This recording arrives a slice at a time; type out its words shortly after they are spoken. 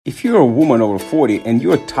If you're a woman over 40 and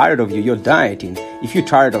you're tired of your dieting, if you're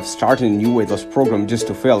tired of starting a new weight loss program just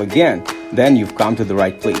to fail again, then you've come to the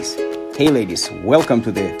right place. Hey ladies, welcome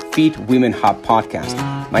to the Fit Women Hub podcast.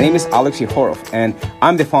 My name is Yehorov and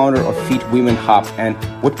I'm the founder of Fit Women Hub, and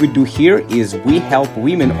what we do here is we help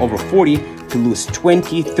women over 40 to lose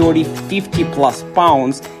 20, 30, 50 plus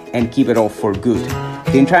pounds and keep it off for good.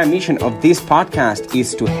 The entire mission of this podcast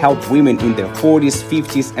is to help women in their 40s,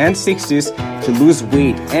 50s, and 60s to lose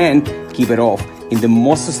weight and keep it off in the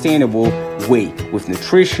most sustainable way with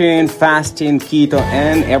nutrition, fasting, keto,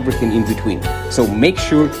 and everything in between. So make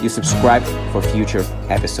sure you subscribe for future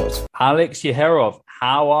episodes. Alex Yehorov,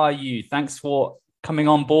 how are you? Thanks for coming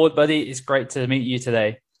on board, buddy. It's great to meet you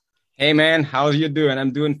today. Hey, man. How are you doing?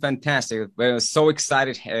 I'm doing fantastic. We're so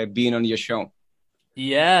excited being on your show.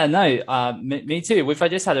 Yeah, no, me too. We've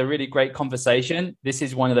just had a really great conversation. This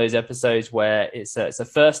is one of those episodes where it's a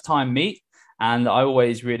first time meet, and I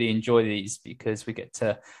always really enjoy these because we get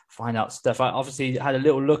to find out stuff. I obviously had a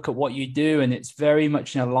little look at what you do, and it's very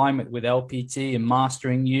much in alignment with LPT and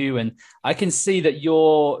mastering you. And I can see that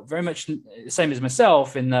you're very much the same as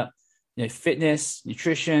myself in that, you know, fitness,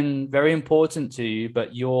 nutrition, very important to you,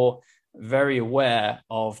 but you're very aware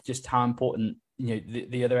of just how important, you know,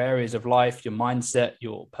 the other areas of life, your mindset,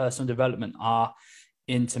 your personal development are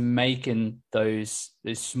into making those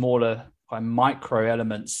smaller micro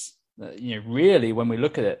elements. You know, really, when we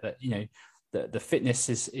look at it, that, you know, the fitness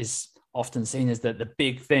is often seen as the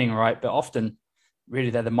big thing, right? But often, really,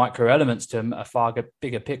 they're the micro elements to a far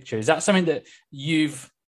bigger picture. Is that something that you've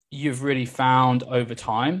really found over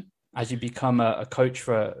time as you become a coach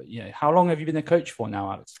for? You know, how long have you been a coach for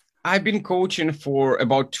now, Alex? I've been coaching for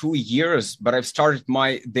about 2 years, but I've started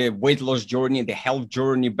the weight loss journey, the health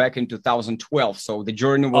journey back in 2012. So the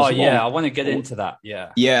journey was long. Yeah, I want to get into that.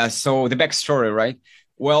 Yeah. So the backstory, right?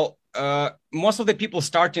 Well, most of the people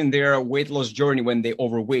starting their weight loss journey when they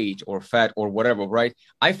overweight or fat or whatever, right?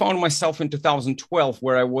 I found myself in 2012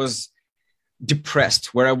 where I was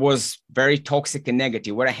depressed, where I was very toxic and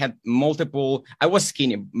negative, where I had I was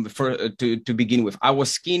skinny to begin with. I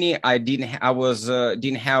was skinny. I didn't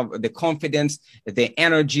have the confidence, the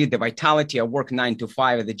energy, the vitality. I worked 9 to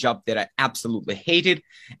 5 at the job that I absolutely hated.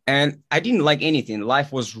 And I didn't like anything.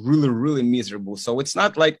 Life was really, really miserable. So it's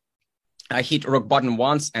not like I hit rock bottom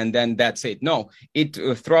once and then that's it. No,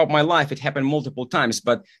 throughout my life, it happened multiple times,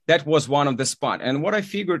 but that was one of the spot. And what I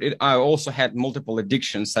figured, I also had multiple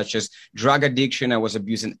addictions, such as drug addiction. I was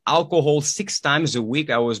abusing alcohol 6 times a week.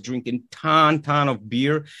 I was drinking ton of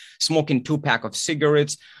beer, smoking 2-pack of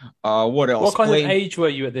cigarettes. What else? What kind of age were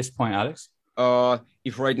you at this point, Alex?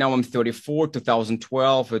 If right now I'm 34,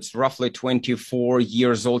 2012, it's roughly 24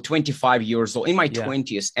 years old, 25 years old, in my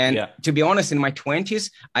 20s. And to be honest, in my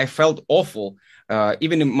 20s, I felt awful.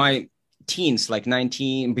 Even in my teens, like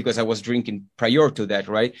 19, because I was drinking prior to that,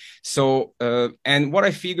 right? So, and what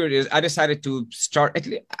I figured is I decided to start,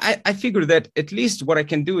 I figured that at least what I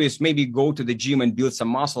can do is maybe go to the gym and build some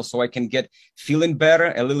muscle so I can get feeling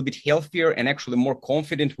better, a little bit healthier, and actually more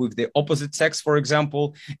confident with the opposite sex, for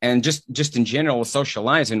example, and just in general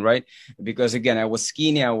socializing, right? Because again, I was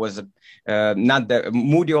skinny, I was not that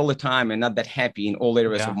moody all the time and not that happy in all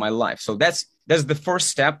areas of my life. So that's the first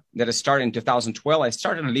step that I started in 2012. I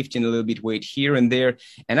started lifting a little bit weight here and there.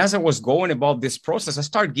 And as I was going about this process, I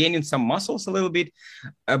started gaining some muscles a little bit.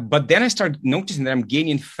 But then I started noticing that I'm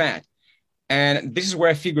gaining fat. And this is where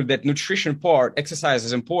I figured that nutrition part, exercise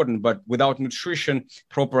is important, but without nutrition,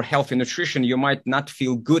 proper healthy nutrition, you might not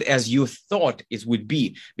feel good as you thought it would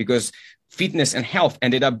be, because fitness and health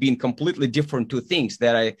ended up being completely different two things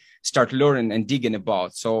that I start learning and digging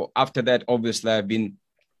about. So after that, obviously, I've been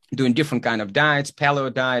doing different kind of diets,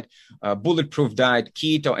 paleo diet, bulletproof diet,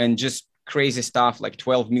 keto, and just crazy stuff like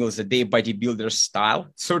 12 meals a day, bodybuilder style,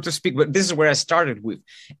 so to speak. But this is where I started with.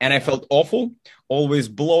 And I felt awful, always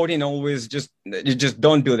bloating, always just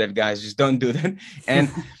don't do that, guys. Just don't do that. And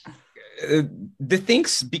the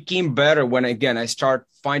things became better when, again, I start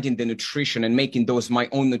finding the nutrition and making those my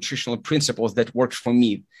own nutritional principles that worked for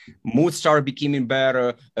me. Mood started becoming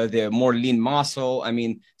better, the more lean muscle,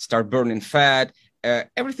 start burning fat.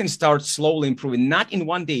 Everything starts slowly improving, not in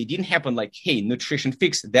one day. It didn't happen like, hey, nutrition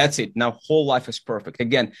fix, that's it. Now whole life is perfect.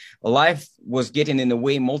 Again, life was getting in the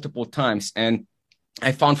way multiple times. And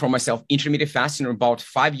I found for myself intermittent fasting about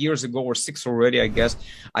 5 years ago or 6 already, I guess.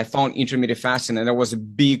 I found intermittent fasting, and that was a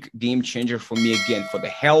big game changer for me again, for the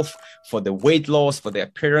health, for the weight loss, for the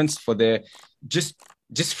appearance, for the just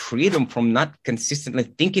just freedom from not consistently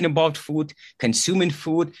thinking about food, consuming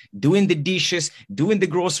food, doing the dishes, doing the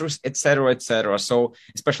groceries, etc., etc. So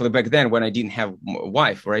especially back then when I didn't have a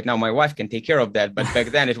wife. Right now, my wife can take care of that, but back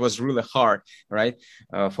then it was really hard, right,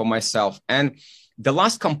 for myself. And the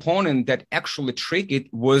last component that actually triggered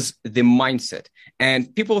was the mindset.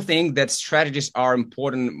 And people think that strategies are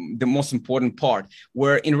important, the most important part,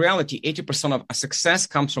 where in reality, 80% of success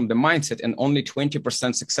comes from the mindset and only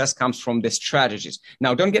 20% success comes from the strategies.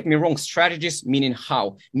 Now, don't get me wrong, strategies meaning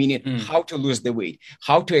how to lose the weight,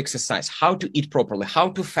 how to exercise, how to eat properly, how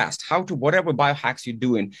to fast, how to whatever biohacks you're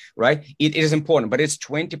doing, right? It is important, but it's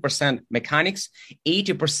 20% mechanics,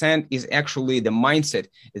 80% is actually the mindset,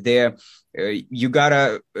 you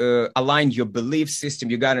gotta align your belief system.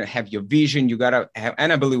 You gotta have your vision. You gotta have,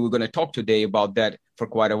 and I believe we're gonna talk today about that for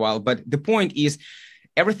quite a while. But the point is,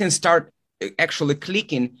 everything start actually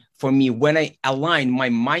clicking for me when I align my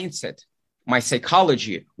mindset, my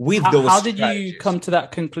psychology with those. How did you come to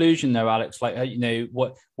that conclusion, though, Alex? Like,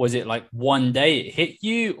 what was it like? One day it hit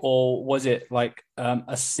you, or was it like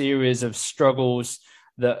a series of struggles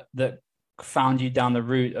that found you down the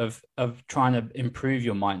route of trying to improve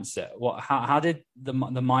your mindset? How did the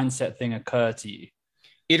mindset thing occur to you?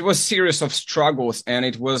 It was a series of struggles, and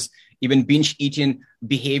it was even binge eating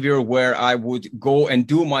behavior where I would go and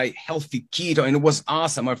do my healthy keto, and it was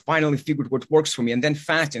awesome. I finally figured what works for me, and then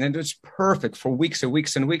fasting, and it was perfect for weeks and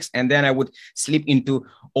weeks and weeks. And then I would slip into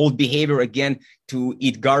old behavior again to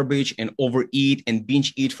eat garbage and overeat and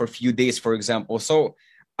binge eat for a few days, for example. So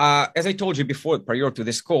as I told you before, prior to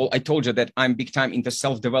this call, I told you that I'm big time into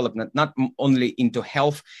self-development, not only into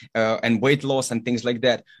health and weight loss and things like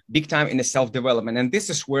that, big time in the self-development. And this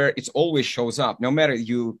is where it always shows up, no matter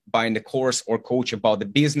you buying the course or coach about the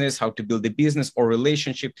business, how to build the business or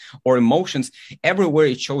relationship or emotions, everywhere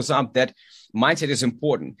it shows up that mindset is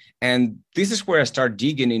important. And this is where I start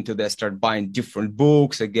digging into that, start buying different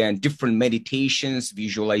books, again, different meditations,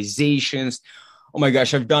 visualizations. Oh my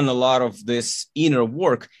gosh, I've done a lot of this inner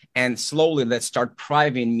work, and slowly that start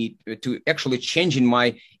driving me to actually changing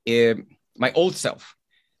my old self.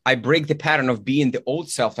 I break the pattern of being the old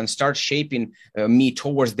self and start shaping me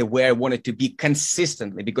towards the way I wanted to be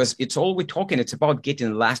consistently, because it's all we're talking. It's about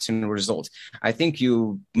getting lasting results. I think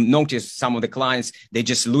you notice some of the clients, they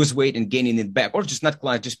just lose weight and gaining it back, or just not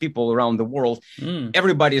clients, just people around the world.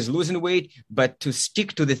 Everybody is losing weight, but to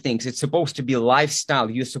stick to the things, it's supposed to be lifestyle.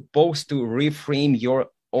 You're supposed to reframe your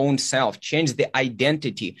own self, change the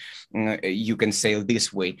identity, you can say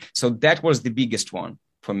this way. So that was the biggest one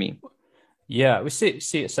for me. Yeah, we see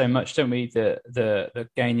it so much, don't we? The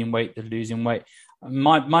gaining weight, the losing weight.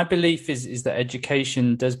 My belief is that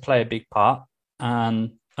education does play a big part,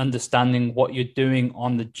 and understanding what you're doing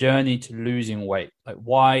on the journey to losing weight. Like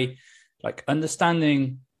why, like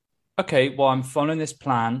understanding, okay, well, I'm following this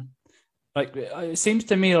plan. Like it seems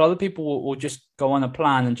to me a lot of people will just go on a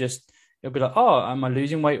plan and just it'll be like, oh, am I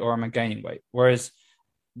losing weight or am I gaining weight? Whereas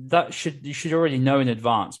you should already know in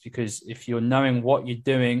advance, because if you're knowing what you're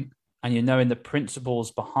doing and you're knowing the principles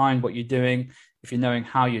behind what you're doing, if you're knowing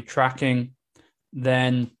how you're tracking,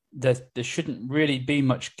 then there shouldn't really be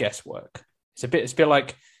much guesswork. It's a bit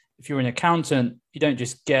like if you're an accountant, you don't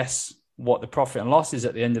just guess what the profit and loss is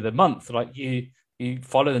at the end of the month. Like you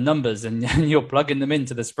follow the numbers and you're plugging them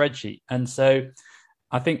into the spreadsheet. And so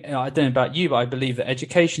I think, I don't know about you, but I believe that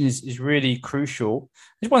education is really crucial.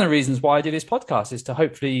 It's one of the reasons why I do this podcast, is to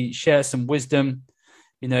hopefully share some wisdom,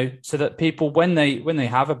 so that people, when they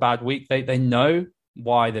have a bad week, they know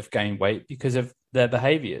why they've gained weight because of their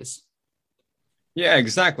behaviors. Yeah,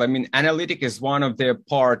 exactly. I mean, analytic is one of the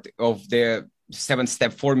part of the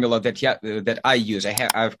 7-step formula that I use.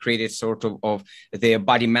 I've created sort of the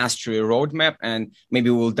body mastery roadmap, and maybe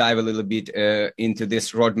we'll dive a little bit into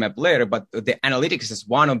this roadmap later. But the analytics is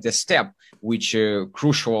one of the step which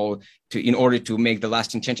crucial in order to make the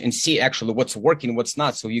lasting change and see actually what's working, what's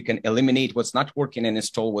not, so you can eliminate what's not working and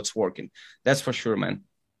install what's working. That's for sure, man.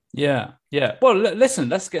 Yeah. Well, listen,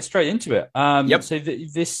 let's get straight into it. Yep.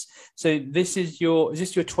 So this is your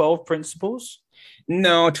 12 principles?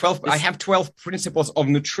 No, 12. I have 12 principles of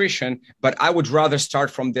nutrition, but I would rather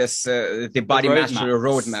start from this, the body mastery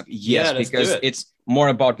roadmap. Yes, because it's more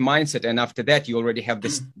about mindset. And after that, you already have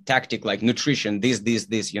this tactic like nutrition,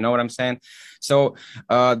 this, you know what I'm saying? So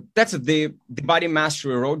that's the body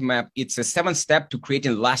mastery roadmap. It's a 7-step to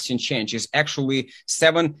creating lasting change. It's actually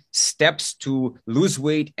 7 steps to lose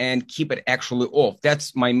weight and keep it actually off.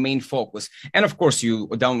 That's my main focus. And of course,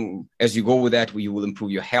 as you go with that, you will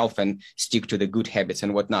improve your health and stick to the good habits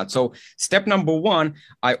and whatnot. So step number one,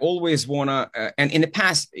 I always want to, and in the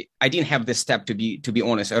past, I didn't have this step to be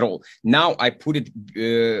honest at all. Now I put it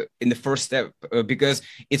in the first step because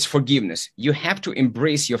it's forgiveness. You have to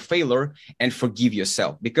embrace your failure and forgive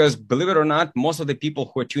yourself, because believe it or not, most of the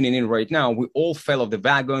people who are tuning in right now, we all fell off the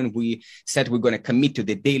wagon. We said we're going to commit to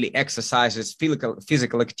the daily exercises,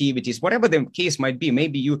 physical activities, whatever the case might be.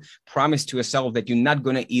 Maybe you promised to yourself that you're not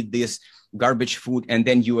going to eat this garbage food, and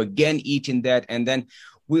then you again eating that, and then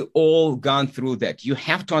we all gone through that. You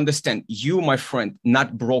have to understand, you, my friend,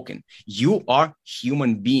 not broken. You are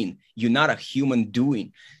human being. You're not a human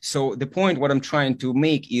doing. So the point, what I'm trying to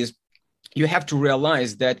make is, you have to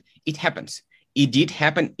realize that it happens. It did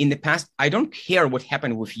happen in the past. I don't care what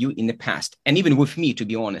happened with you in the past, and even with me, to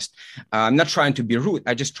be honest. I'm not trying to be rude.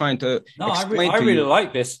 I'm just trying to explain. I really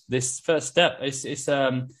like this first step. It's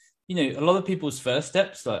a lot of people's first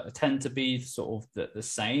steps tend to be sort of the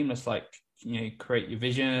same. It's like, create your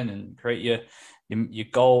vision and create your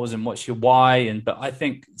goals and what's your why. But I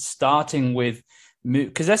think starting with,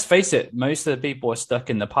 because let's face it, most of the people are stuck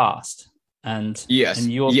in the past. And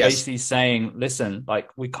you're basically saying, listen, like,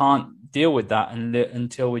 we can't deal with that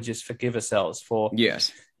until we just forgive ourselves for,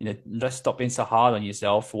 let's stop being so hard on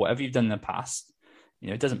yourself for whatever you've done in the past.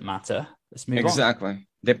 It doesn't matter. Let's move on. Exactly.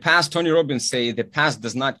 The past, Tony Robbins say, the past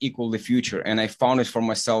does not equal the future. And I found it for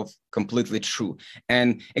myself completely true.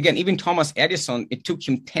 And again, even Thomas Edison, it took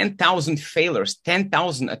him 10,000 failures,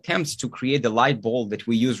 10,000 attempts to create the light bulb that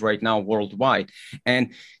we use right now worldwide.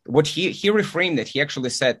 And what he reframed it, he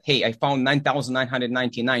actually said, hey, I found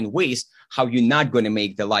 9,999 ways how you're not going to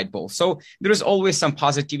make the light bulb. So there is always some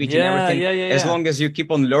positivity in everything. As long as you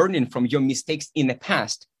keep on learning from your mistakes in the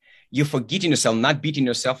past, you're forgetting yourself, not beating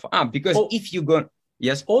yourself up. Because if you go...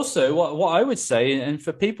 Yes. Also, what I would say, and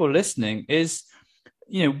for people listening, is,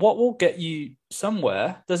 what will get you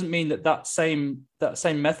somewhere doesn't mean that same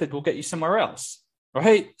method will get you somewhere else,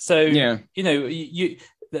 right? So, a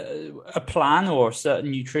plan or a certain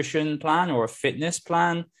nutrition plan or a fitness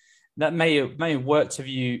plan that may work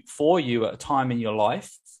for you at a time in your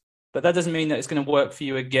life, but that doesn't mean that it's going to work for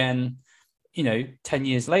you again, 10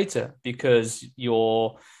 years later, because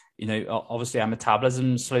you're... obviously our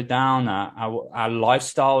metabolism slowed down, our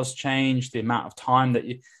lifestyles change, the amount of time that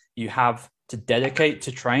you have to dedicate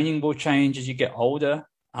to training will change as you get older.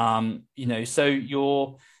 So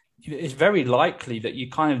it's very likely that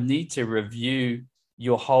you kind of need to review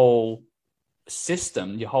your whole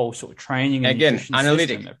system, your whole sort of training. And again,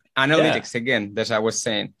 analytics, again, that I was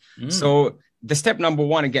saying. So the step number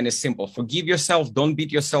one, again, is simple. Forgive yourself. Don't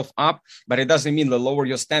beat yourself up. But it doesn't mean to lower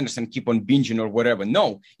your standards and keep on binging or whatever.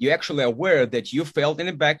 No, you're actually aware that you failed in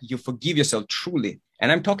the back. You forgive yourself truly.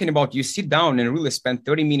 And I'm talking about you sit down and really spend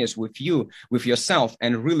 30 minutes with yourself,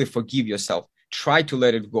 and really forgive yourself. Try to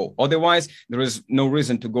let it go. Otherwise, there is no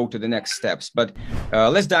reason to go to the next steps. But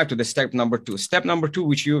let's dive to the step number two. Step number two,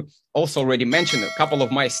 which you also already mentioned, a couple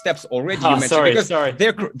of my steps already you mentioned, because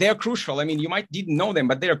they're crucial. I mean, you didn't know them,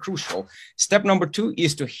 but they're crucial. Step number two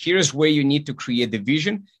is here's where you need to create the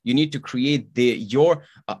vision. You need to create your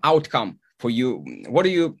outcome. For you, what are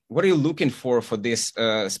you looking for this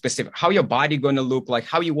specific, how your body going to look like,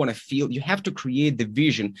 how you want to feel? You have to create the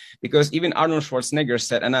vision, because even Arnold Schwarzenegger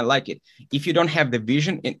said, and I like it, if you don't have the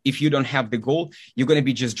vision and if you don't have the goal, you're going to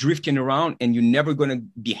be just drifting around, and you're never going to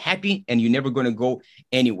be happy, and you're never going to go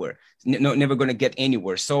anywhere. Never going to get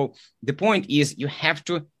anywhere. So the point is, you have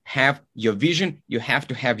to have your vision, you have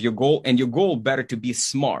to have your goal, and your goal better to be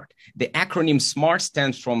SMART. The acronym SMART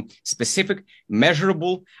stands from specific,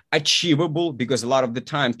 measurable, achievable, because a lot of the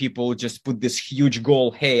time people just put this huge goal.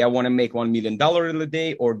 Hey, I want to make $1 million in a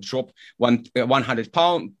day, or drop 100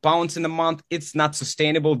 pounds in a month. It's not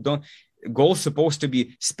sustainable. Goal supposed to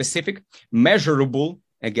be specific, measurable,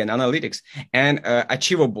 again, analytics, and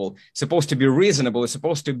achievable. Supposed to be reasonable. It's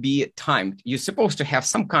supposed to be timed. You're supposed to have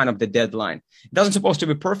some kind of the deadline. It doesn't supposed to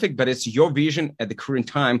be perfect, but it's your vision at the current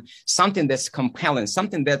time, something that's compelling,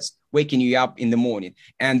 something that's waking you up in the morning.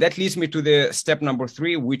 And that leads me to the step number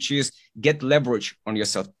three, which is get leverage on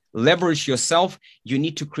yourself. Leverage yourself. You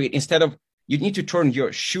need to create, you need to turn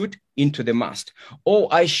your should into the must. Oh,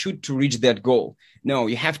 I should to reach that goal. No,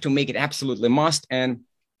 you have to make it absolutely must. And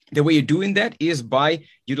the way you're doing that is by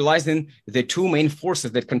utilizing the two main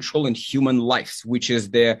forces that control in human lives, which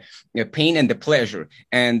is the pain and the pleasure.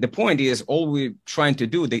 And the point is, all we're trying to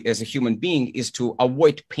do as a human being is to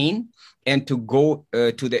avoid pain and to go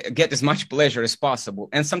get as much pleasure as possible.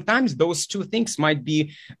 And sometimes those two things might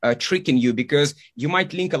be tricking you, because you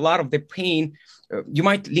might link a lot of the pain, you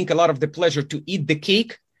might link a lot of the pleasure to eat the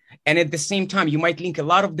cake, And at the same time, you might link a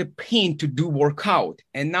lot of the pain to do workout.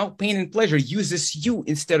 And now pain and pleasure uses you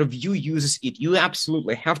instead of you uses it. You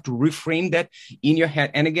absolutely have to reframe that in your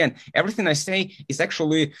head. And again, everything I say is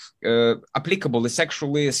actually applicable. It's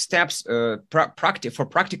actually steps for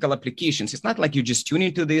practical applications. It's not like you just tune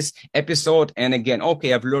into this episode and again,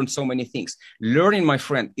 okay, I've learned so many things. Learning, my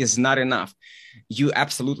friend, is not enough. You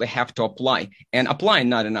absolutely have to apply, and applying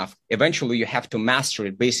not enough. Eventually you have to master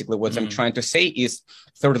it. Basically what I'm trying to say is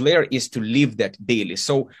third layer is to live that daily.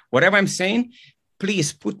 So whatever I'm saying,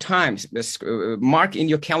 please put times, mark in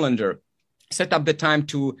your calendar, set up the time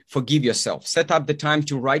to forgive yourself, set up the time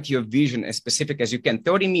to write your vision as specific as you can,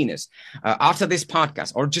 30 minutes after this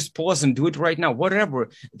podcast, or just pause and do it right now, whatever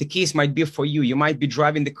the case might be for you. You might be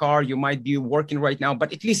driving the car, you might be working right now,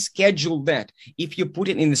 but at least schedule that. If you put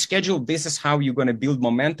it in the schedule, this is how you're going to build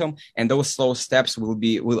momentum, and those slow steps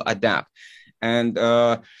will adapt. And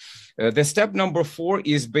the step number 4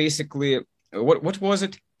 is basically, what was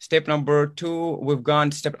it? Step number 2, we've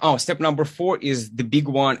gone step number 4 is the big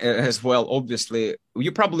one as well. Obviously,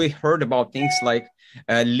 you probably heard about things like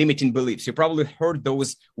limiting beliefs. You probably heard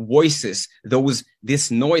those voices, this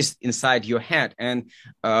noise inside your head. And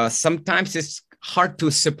sometimes it's hard to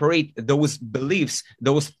separate those beliefs,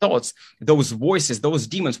 those thoughts, those voices, those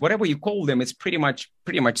demons, whatever you call them. It's pretty much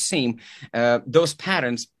same, those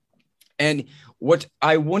patterns. And what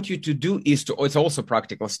I want you to do is it's also a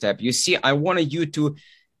practical step. You see, I wanted you to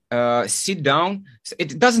sit down.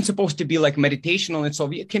 It doesn't supposed to be like meditation on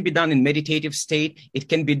itself. It can be done in meditative state. It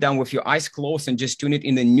can be done with your eyes closed and just tune it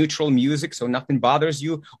in the neutral music so nothing bothers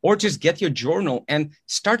you, or just get your journal and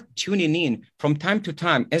start tuning in from time to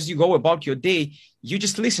time. As you go about your day, you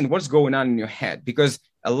just listen what's going on in your head, because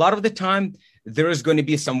a lot of the time there is going to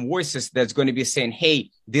be some voices that's going to be saying,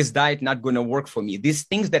 hey, this diet not going to work for me. These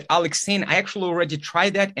things that Alex saying, I actually already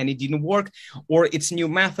tried that and it didn't work, or it's new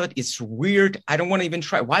method. It's weird. I don't want to even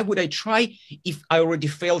try. Why would I try if I already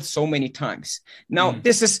failed so many times? Now,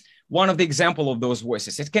 this is one of the example of those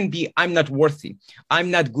voices. It can be, I'm not worthy.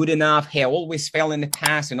 I'm not good enough. Hey, I always fail in the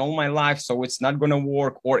past and all my life, so it's not going to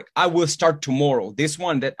work. Or I will start tomorrow. This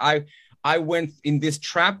one that I went in this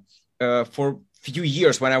trap for few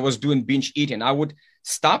years when I was doing binge eating. I would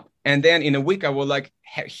stop, and then in a week I would like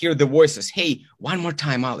hear the voices. Hey, one more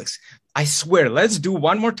time, Alex. I swear, let's do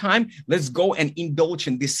one more time. Let's go and indulge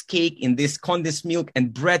in this cake, in this condensed milk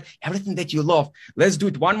and bread, everything that you love. Let's do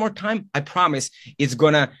it one more time. I promise it's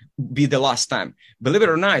gonna be the last time. Believe it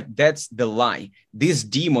or not, that's the lie. This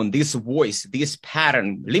demon, this voice, this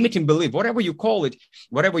pattern, limiting belief, whatever you call it,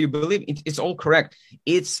 whatever you believe, it's all correct.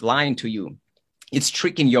 It's lying to you. It's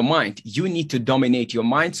tricking your mind. You need to dominate your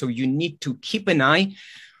mind. So you need to keep an eye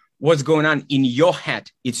what's going on in your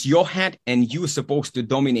head. It's your head and you're supposed to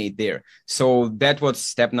dominate there. So that was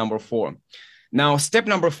step number 4. Now, step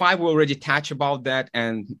number 5, we already touched about that,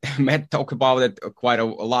 and Matt talked about it quite a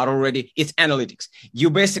lot already. It's analytics. You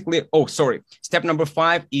basically, step number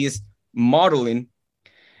 5 is modeling,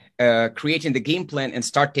 creating the game plan and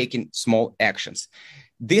start taking small actions.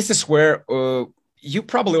 This is where you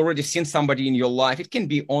probably already seen somebody in your life. It can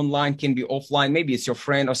be online, can be offline. Maybe it's your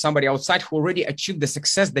friend or somebody outside who already achieved the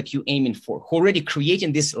success that you're aiming for, who already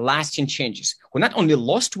creating these lasting changes, who not only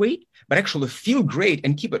lost weight, but actually feel great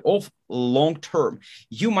and keep it off long term.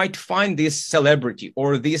 You might find this celebrity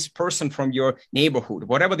or this person from your neighborhood,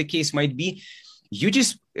 whatever the case might be. You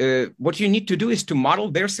just, what you need to do is to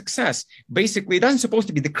model their success. Basically, it doesn't supposed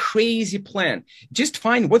to be the crazy plan. Just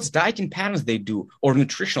find what's dieting patterns they do, or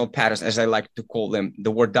nutritional patterns, as I like to call them.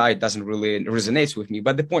 The word diet doesn't really resonate with me,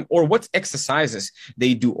 but the point, or what exercises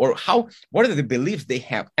they do, or what are the beliefs they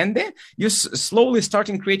have. And then you slowly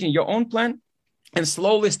starting creating your own plan. And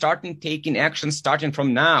slowly starting taking action starting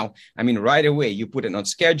from now. I mean, right away, you put it on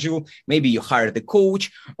schedule. Maybe you hire the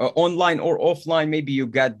coach online or offline. Maybe you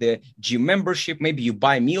got the gym membership. Maybe you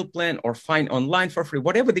buy a meal plan or find online for free.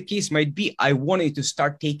 Whatever the case might be, I want you to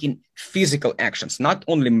start taking physical actions, not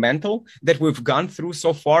only mental that we've gone through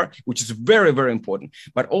so far, which is very, very important,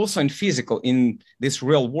 but also in physical, in this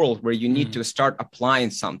real world where you need to start applying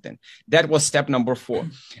something. That was step number 4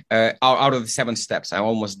 out of the 7 steps. I'm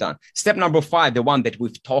almost done. Step number 5, the one that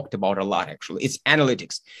we've talked about a lot, actually, it's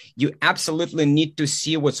analytics. You absolutely need to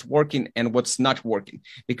see what's working and what's not working,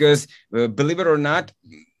 because believe it or not,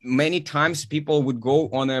 many times people would go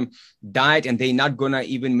on a diet and they're not gonna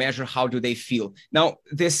even measure how do they feel. Now,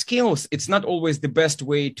 the scales, it's not always the best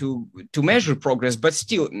way to measure progress, but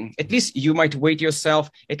still, at least you might weight yourself.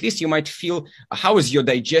 At least you might feel how is your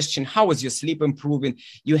digestion, how is your sleep improving.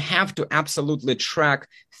 You have to absolutely track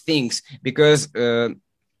things, because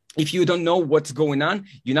if you don't know what's going on,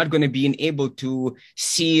 you're not going to be able to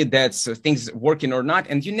see that things working or not,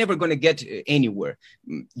 and you're never going to get anywhere.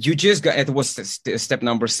 You just got, it was step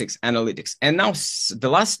number 6, analytics. And now the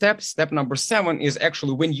last step number 7, is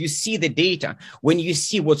actually when you see the data, when you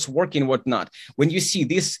see what's working, what not, when you see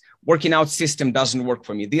this working out system doesn't work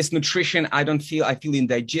for me, this nutrition, I feel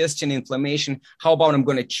indigestion, inflammation. How about I'm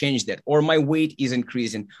going to change that? Or my weight is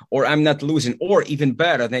increasing, or I'm not losing, or even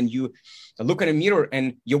better, then you look in a mirror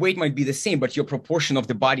and your weight might be the same, but your proportion of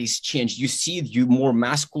the body is changed. You see you more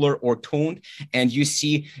muscular or toned, and you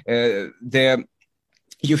see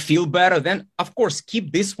you feel better. Then of course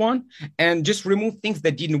keep this one and just remove things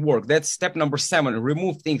that didn't work. That's step number 7.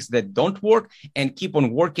 Remove things that don't work and keep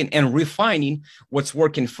on working and refining what's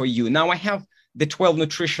working for you. Now I have the 12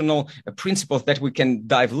 nutritional principles that we can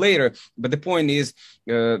dive later. But the point is,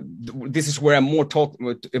 this is where I'm more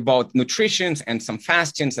talking about nutrition and some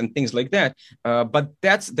fastings and things like that. But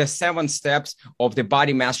that's the 7 steps of the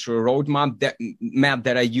body mastery roadmap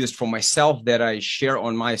that I used for myself, that I share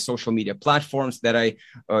on my social media platforms, that I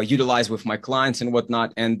utilize with my clients and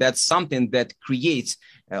whatnot. And that's something that creates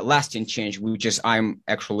lasting change, which is I'm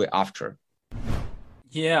actually after.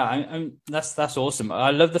 Yeah, that's awesome.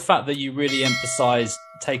 I love the fact that you really emphasize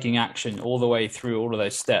taking action all the way through all of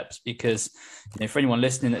those steps, because for anyone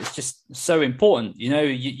listening, it's just so important.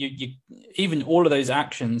 You even all of those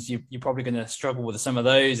actions, you're probably going to struggle with some of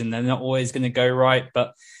those, and they're not always going to go right.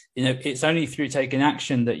 But it's only through taking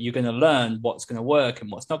action that you're going to learn what's going to work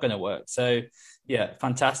and what's not going to work. So yeah,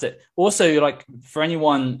 fantastic. Also, like for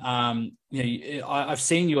anyone, I've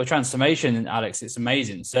seen your transformation, Alex. It's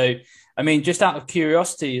amazing. So, I mean, just out of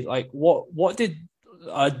curiosity, like what did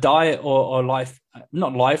a diet or life,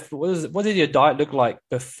 not life, what did your diet look like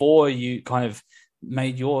before you kind of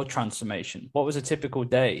made your transformation? What was a typical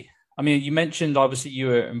day? I mean, you mentioned obviously you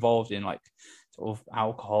were involved in like sort of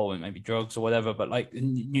alcohol and maybe drugs or whatever, but like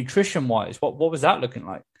nutrition wise, what was that looking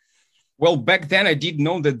like? Well, back then I did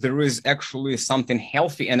know that there is actually something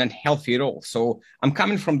healthy and unhealthy at all. So I'm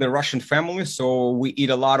coming from the Russian family. So we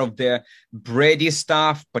eat a lot of the bready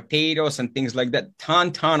stuff, potatoes and things like that,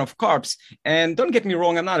 ton of carbs. And don't get me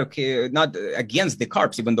wrong, I'm not against the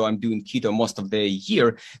carbs, even though I'm doing keto most of the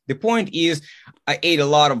year. The point is I ate a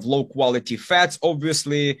lot of low quality fats,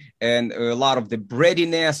 obviously, and a lot of the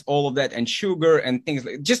breadiness, all of that, and sugar and things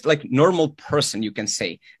like, just like normal person, you can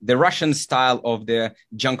say, the Russian style of the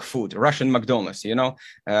junk food, Russian McDonald's,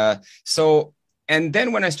 and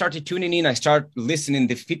then when I started tuning in, I started listening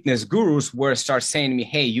to the fitness gurus where start saying to me,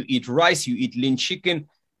 hey, you eat rice, you eat lean chicken,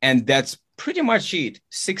 and that's pretty much it.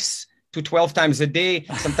 6 to 12 times a day,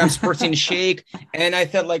 sometimes protein shake. And I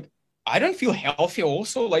felt like, I don't feel healthy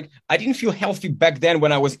also. Like I didn't feel healthy back then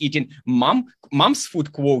when I was eating mom's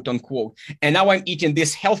food, quote unquote. And now I'm eating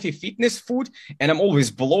this healthy fitness food and I'm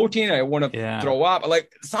always bloating. I want to throw up.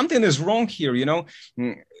 Like something is wrong here,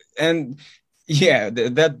 And yeah,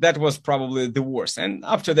 that was probably the worst. And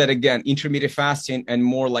after that, again, intermittent fasting and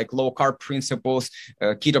more like low carb principles,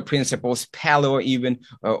 keto principles, paleo even,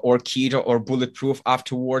 or keto or bulletproof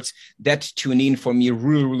afterwards, that tuned in for me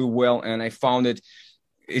really, really well. And I found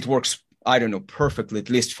it works, I don't know, perfectly, at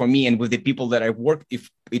least for me and with the people that I work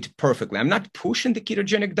it perfectly. I'm not pushing the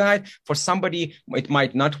ketogenic diet. For somebody, it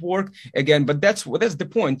might not work again, but that's the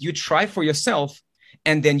point. You try for yourself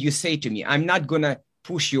and then you say to me, I'm not going to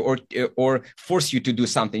push you or force you to do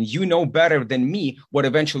something. You know better than me what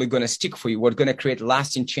eventually going to stick for you, what's going to create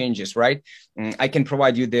lasting changes, right? I can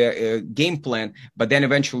provide you the game plan, but then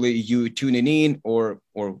eventually you tune it in or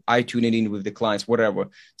I tune it in with the clients, whatever.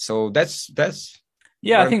 So that's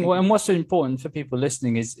yeah, I think and what's so important for people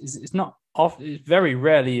listening is it's not it's very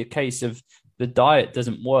rarely a case of the diet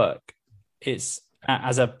doesn't work. It's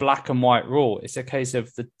as a black and white rule. It's a case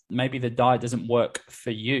of maybe the diet doesn't work for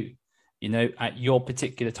you. At your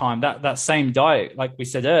particular time, that same diet, like we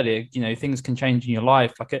said earlier, things can change in your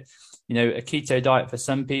life. Like a keto diet for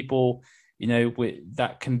some people,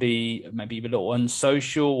 that can be maybe a little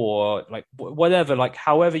unsocial or like whatever, like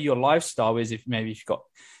however your lifestyle is. If you've got,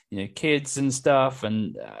 kids and stuff,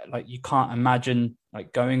 and like you can't imagine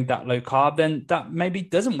like going that low carb, then that maybe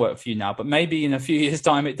doesn't work for you now, but maybe in a few years'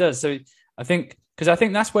 time it does. So I think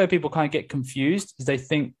that's where people kind of get confused, is they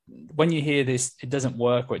think when you hear this, it doesn't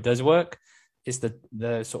work or it does work. It's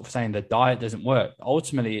the sort of saying the diet doesn't work.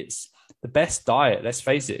 Ultimately, it's the best diet, let's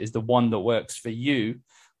face it, is the one that works for you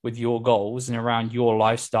with your goals and around your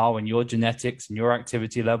lifestyle and your genetics and your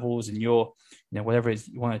activity levels and your, whatever it is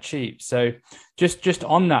you want to achieve. So just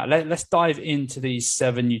on that, let's dive into these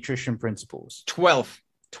 7 nutrition principles. 12.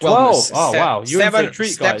 Oh, wow. You're in for a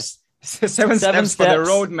treat, guys. Seven steps for the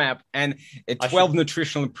roadmap and 12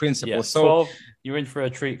 nutritional principles. Yeah, 12, you're in for a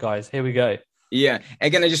treat, guys. Here we go. Yeah.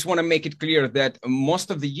 Again, I just want to make it clear that most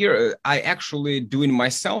of the year I actually doing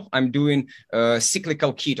myself. I'm doing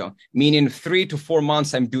cyclical keto, meaning 3 to 4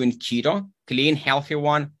 months I'm doing keto, clean, healthy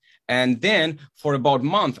one. And then for about a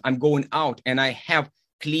month, I'm going out and I have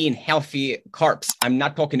clean, healthy carbs. I'm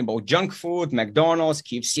not talking about junk food, McDonald's,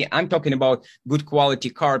 KFC. I'm talking about good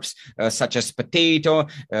quality carbs, such as potato,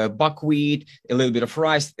 buckwheat, a little bit of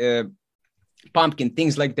rice, pumpkin,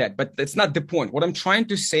 things like that. But that's not the point. What I'm trying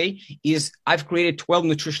to say is I've created 12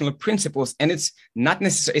 nutritional principles, and it's not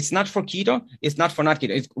necessary. It's not for keto. It's not for not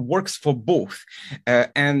keto. It works for both.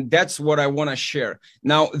 And that's what I want to share.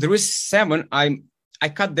 Now, there is 7. I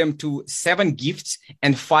cut them to 7 gifts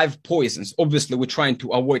and 5 poisons. Obviously, we're trying to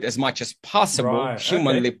avoid as much as possible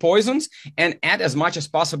humanly poisons and add as much as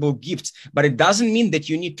possible gifts. But it doesn't mean that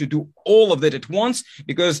you need to do all of that at once,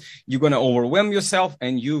 because you're going to overwhelm yourself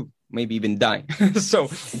and you maybe even die. So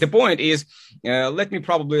the point is, let me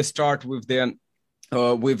probably start with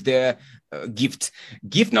the gift.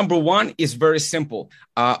 Gift number 1 is very simple.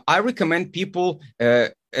 I recommend people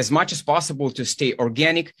as much as possible to stay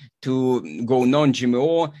organic, to go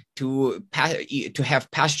non-GMO, to have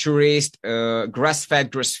pasture-raised, grass-fed,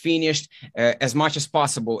 grass-finished, as much as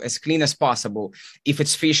possible, as clean as possible. If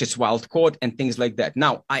it's fish, it's wild-caught and things like that.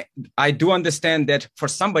 Now, I do understand that for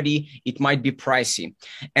somebody, it might be pricey.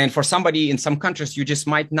 And for somebody in some countries, you just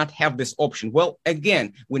might not have this option. Well,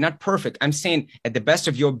 again, we're not perfect. I'm saying at the best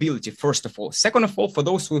of your ability, first of all. Second of all, for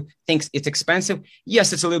those who think it's expensive,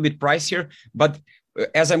 yes, it's a little bit pricier, but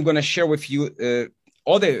as I'm going to share with you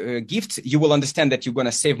other gifts, you will understand that you're going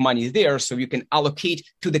to save money there, so you can allocate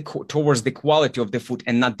towards the quality of the food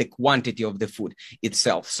and not the quantity of the food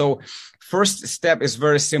itself. So first step is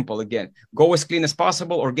very simple. Again, go as clean as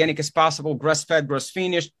possible, organic as possible, grass-fed,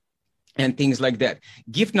 grass-finished, and things like that.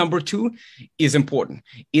 Gift number 2 is important.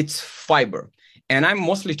 It's fiber. And I'm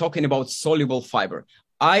mostly talking about soluble fiber.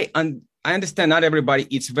 I understand not everybody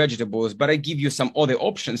eats vegetables, but I give you some other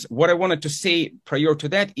options. What I wanted to say prior to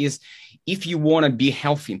that is, if you want to be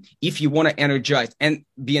healthy, if you want to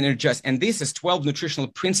be energized, and this is 12 nutritional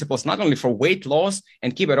principles, not only for weight loss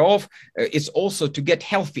and keep it off, it's also to get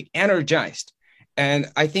healthy, energized.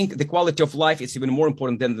 And I think the quality of life is even more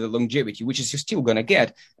important than the longevity, which is you're still going to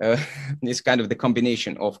get. It's kind of the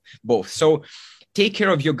combination of both. So take care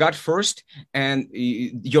of your gut first, and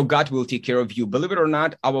your gut will take care of you. Believe it or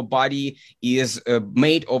not, our body is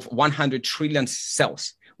made of 100 trillion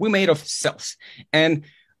cells. We're made of cells. And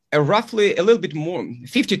roughly a little bit more,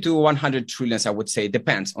 50 to 100 trillions, I would say,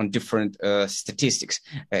 depends on different statistics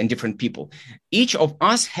and different people. Each of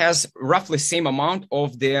us has roughly the same amount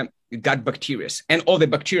of the gut bacteria, and all the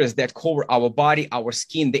bacteria that cover our body, our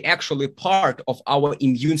skin, they actually part of our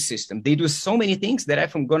immune system. They do so many things that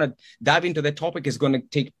if I'm going to dive into the topic, is going to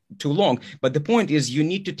take too long. But the point is, you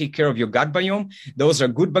need to take care of your gut biome. Those are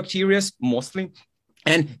good bacteria mostly.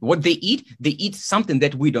 And what they eat something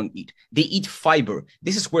that we don't eat. They eat fiber.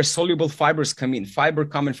 This is where soluble fibers come in. Fiber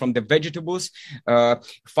coming from the vegetables,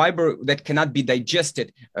 fiber that cannot be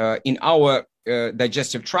digested in our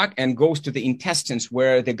digestive tract and goes to the intestines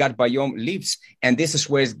where the gut biome lives. And this is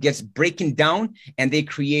where it gets breaking down, and they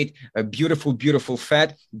create a beautiful, beautiful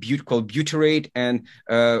fat called butyrate and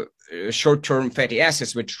short-term fatty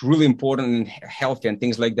acids, which is really important and healthy and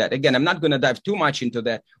things like that. Again, I'm not going to dive too much into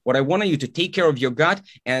that. What I want you to take care of your gut,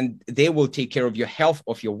 and they will take care of your health,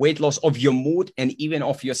 of your weight loss, of your mood, and even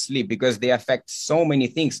of your sleep, because they affect so many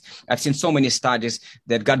things. I've seen so many studies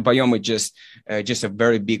that gut biome is just a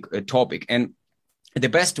very big topic. And the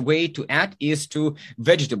best way to add is to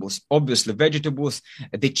vegetables. Obviously, vegetables,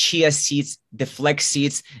 the chia seeds, the flax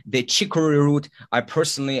seeds, the chicory root. I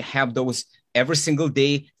personally have those every single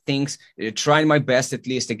day, things, trying my best at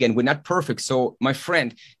least. Again, we're not perfect. So my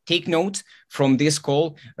friend, take notes from this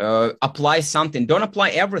call, apply something. Don't apply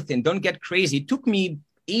everything. Don't get crazy. It took me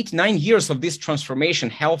 8-9 years of this transformation,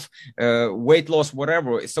 health, weight loss,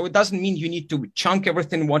 whatever. So it doesn't mean you need to chunk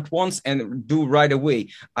everything at once and do right away.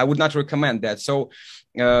 I would not recommend that. So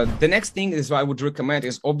the next thing is I would recommend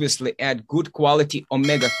is obviously add good quality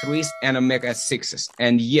omega-3s and omega-6s.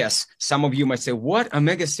 And yes, some of you might say, what,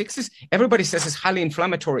 omega-6s? Everybody says it's highly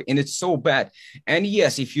inflammatory and it's so bad. And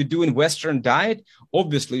yes, if you're doing Western diet,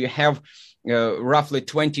 obviously you have roughly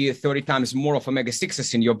 20-30 times more of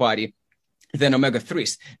omega-6s in your body. than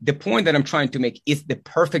omega-3s. The point that I'm trying to make is the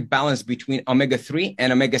perfect balance between omega-3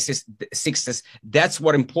 and omega-6s. That's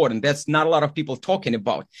what important. That's not a lot of people talking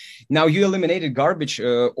about. Now, you eliminated garbage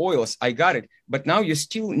oils. I got it. But now you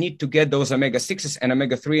still need to get those omega-6s and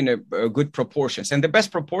omega-3 in a good proportions. And the best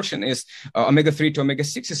proportion is omega-3 to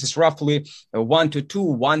omega-6s is roughly 1 to 2,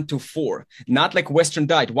 1 to 4. Not like Western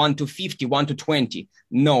diet, 1 to 50, 1 to 20.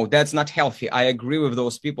 No, that's not healthy. I agree with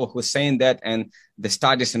those people who are saying that and the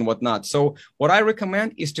studies and whatnot. So what I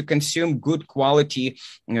recommend is to consume good quality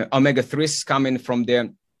omega-3s coming from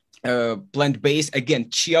the plant-based, again,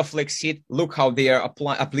 chia flaxseed. Look how they are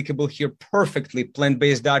applicable here perfectly.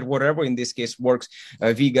 Plant-based diet, whatever in this case works,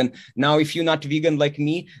 vegan. Now, if you're not vegan like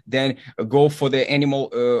me, then go for the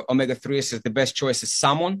animal omega-3s. Is the best choice is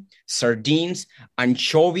salmon, sardines,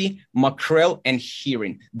 anchovy, mackerel, and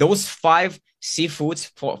herring. Those 5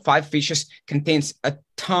 seafoods, 5 fishes contains a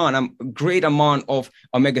great amount of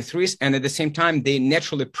omega-3s, and at the same time, they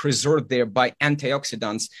naturally preserved there by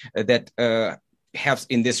antioxidants that have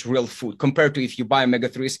in this real food, compared to if you buy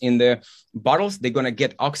omega-3s in the bottles, they're going to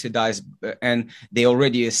get oxidized, and they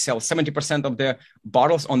already sell 70% of the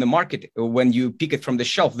bottles on the market. When you pick it from the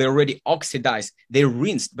shelf, they're already oxidized, they're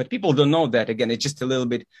rinsed, but people don't know that. Again, it's just a little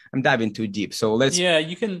bit, I'm diving too deep. So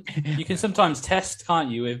you can sometimes test,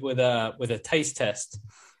 can't you, with a taste test.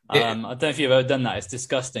 I don't know if you've ever done that. It's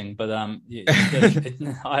disgusting, but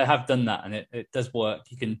I have done that, and it does work.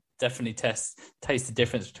 You can definitely taste the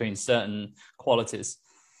difference between certain qualities.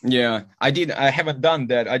 Yeah, I did. I haven't done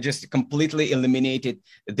that. I just completely eliminated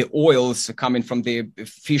the oils coming from the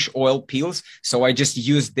fish oil peels. So I just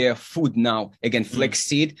use their food now. Again,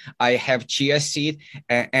 flaxseed, I have chia seed,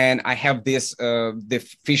 and I have the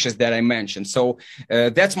fishes that I mentioned. So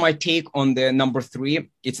that's my take on the number 3.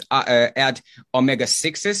 It's add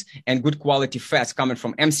omega-6s and good quality fats coming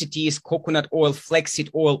from MCTs, coconut oil, flaxseed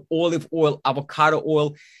oil, olive oil, avocado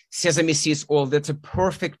oil, sesame seeds oil. That's a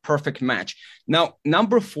perfect match. Now,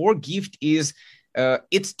 number 4 gift is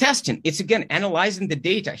it's testing. It's again analyzing the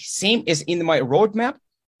data, same as in my roadmap.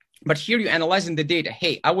 But here you're analyzing the data.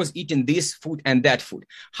 Hey, I was eating this food and that food.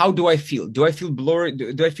 How do I feel? Do I feel blurry?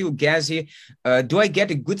 Do I feel gassy? Do I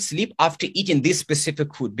get a good sleep after eating this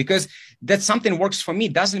specific food? Because that something works for me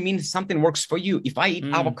doesn't mean something works for you. If I eat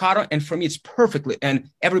avocado and for me it's perfectly,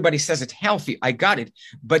 and everybody says it's healthy, I got it.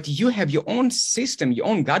 But you have your own system, your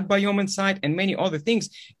own gut biome inside, and many other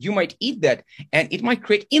things. You might eat that, and it might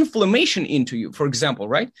create inflammation into you, for example,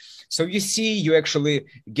 right? So you see, you actually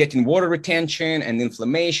getting water retention and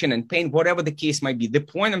inflammation and pain, whatever the case might be. The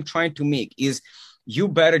point I'm trying to make is you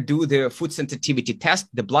better do the food sensitivity test,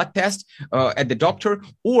 the blood test at the doctor,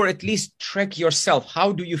 or at least track yourself.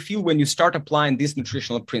 How do you feel when you start applying these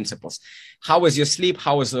nutritional principles? How is your sleep?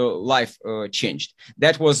 How is your life changed?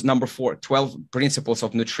 That was number 4, 12 principles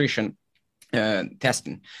of nutrition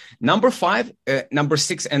testing. Number 5, number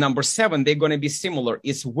 6, and number 7, they're going to be similar.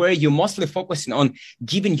 It's where you're mostly focusing on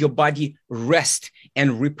giving your body rest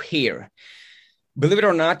and repair. Believe it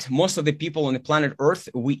or not, most of the people on the planet Earth,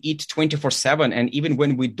 we eat 24/7. And even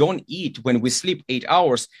when we don't eat, when we sleep 8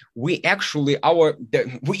 hours, we actually,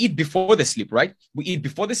 we eat before the sleep, right? We eat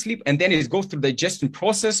before the sleep, and then it goes through the digestion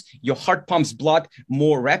process. Your heart pumps blood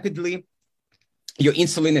more rapidly. Your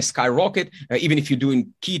insulin is skyrocket. Even if you're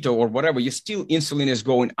doing keto or whatever, your still insulin is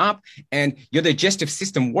going up, and your digestive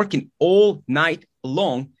system working all night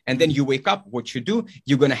long. And then you wake up, what you do,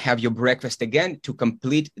 you're going to have your breakfast again to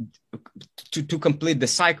complete the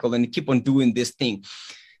cycle and keep on doing this thing.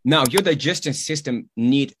 Now, your digestion system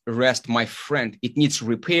needs rest, my friend. It needs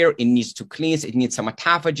repair. It needs to cleanse. It needs some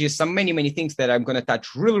autophagy, some many things that I'm going to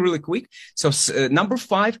touch really quick. So number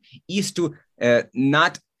 5 is to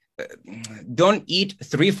don't eat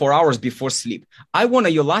 3-4 hours before sleep. I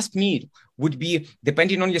want your last meal would be,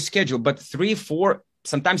 depending on your schedule, but 3-4,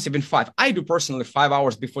 sometimes even 5. I do personally 5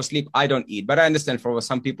 hours before sleep. I don't eat, but I understand for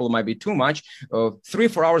some people it might be too much.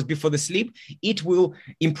 3-4 hours before the sleep, it will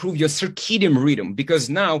improve your circadian rhythm, because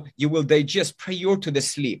now you will digest prior to the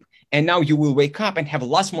sleep. And now you will wake up and have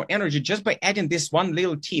lots more energy just by adding this one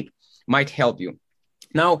little tip might help you.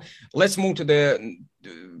 Now, let's move to the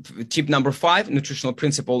tip number 5, nutritional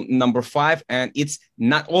principle number 5, and it's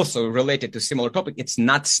not also related to similar topic. It's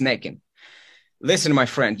not snacking. Listen, my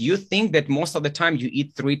friend, you think that most of the time you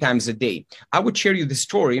eat 3 times a day. I would share you the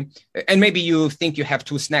story, and maybe you think you have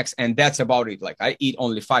 2 snacks and that's about it. Like I eat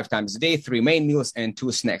only 5 times a day, 3 main meals and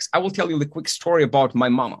 2 snacks. I will tell you the quick story about my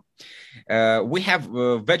mama. We have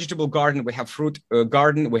a vegetable garden, we have fruit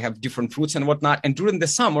garden, we have different fruits and whatnot. And during the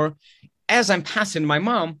summer, as I'm passing my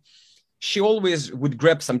mom, she always would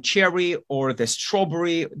grab some cherry or the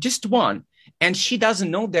strawberry, just one. And she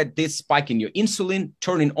doesn't know that this spiking your insulin,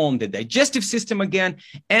 turning on the digestive system again,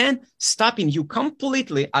 and stopping you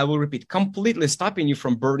completely, I will repeat, completely stopping you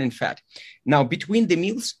from burning fat. Now, between the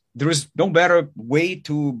meals, there is no better way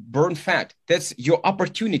to burn fat. That's your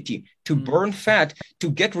opportunity to burn fat,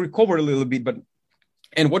 to get recovered a little bit.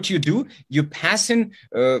 And what you do, you pass in,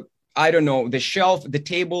 the shelf, the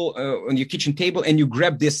table, on your kitchen table, and you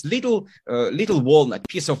grab this little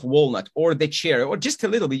piece of walnut, or the cherry, or just a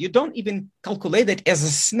little bit. You don't even calculate it as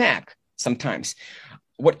a snack sometimes.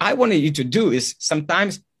 What I wanted you to do is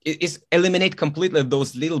sometimes is eliminate completely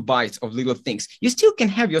those little bites of little things. You still can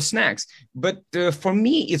have your snacks, but for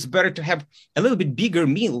me, it's better to have a little bit bigger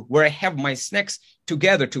meal where I have my snacks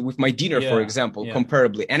together with my dinner, for example,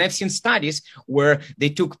 comparably. And I've seen studies where they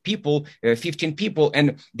took people, 15 people,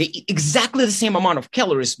 and they eat exactly the same amount of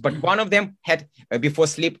calories, but one of them had before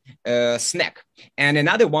sleep snack, and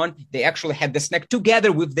another one, they actually had the snack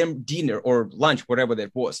together with them dinner or lunch, whatever that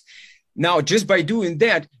was. Now, just by doing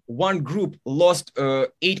that, one group lost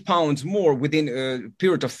 8 pounds more within a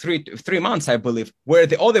period of three months, I believe, where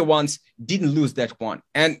the other ones didn't lose that one.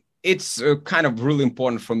 And it's kind of really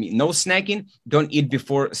important for me. No snacking, don't eat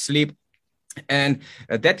before sleep. And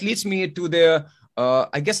that leads me to the,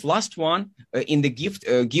 last one in the gift.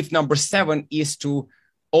 Gift number 7 is to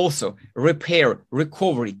also repair,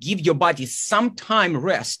 recovery, give your body some time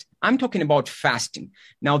rest. I'm talking about fasting.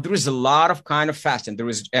 Now, there is a lot of kind of fasting.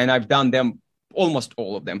 And I've done them, almost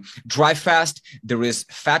all of them. Dry fast, there is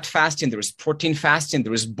fat fasting, there is protein fasting,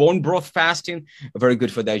 there is bone broth fasting, very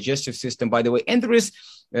good for digestive system, by the way. And there is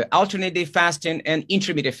alternate day fasting and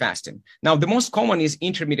intermittent fasting. Now, the most common is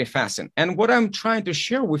intermittent fasting. And what I'm trying to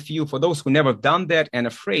share with you, for those who never done that and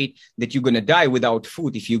afraid that you're going to die without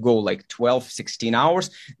food if you go like 12, 16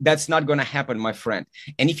 hours, that's not going to happen, my friend.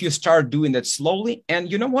 And if you start doing that slowly, and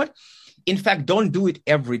you know what? In fact, don't do it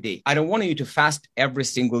every day. I don't want you to fast every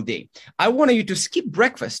single day. I want you to skip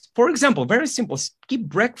breakfast. For example, very simple, skip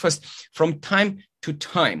breakfast from time to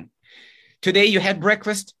time. Today you had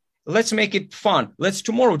breakfast. Let's make it fun. Let's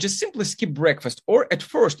tomorrow just simply skip breakfast. Or at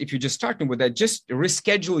first, if you're just starting with that, just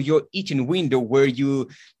reschedule your eating window where you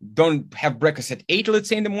don't have breakfast at 8, let's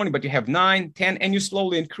say in the morning, but you have 9, 10, and you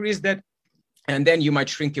slowly increase that. And then you might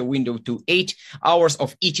shrink your window to 8 hours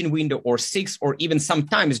of eating window, or 6, or even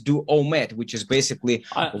sometimes do OMAD, which is basically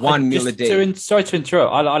one meal a day. Sorry to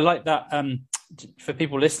interrupt. I like that for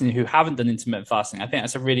people listening who haven't done intermittent fasting. I think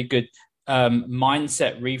that's a really good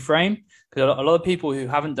mindset reframe, because a lot of people who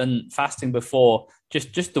haven't done fasting before,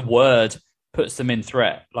 just the word puts them in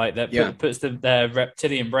threat. Like that puts their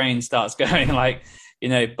reptilian brain starts going like,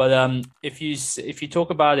 but if you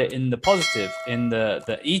talk about it in the positive, in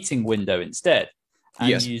the eating window instead,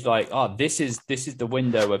 and you like, oh, this is the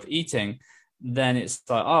window of eating, then it's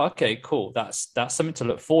like, oh, okay, cool. That's something to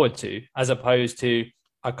look forward to, as opposed to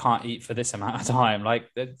I can't eat for this amount of time. Like,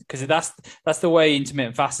 because that's the way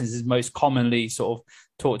intermittent fasting is most commonly sort of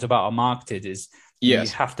talked about or marketed, is you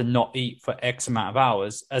have to not eat for X amount of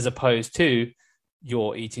hours, as opposed to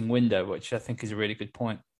your eating window, which I think is a really good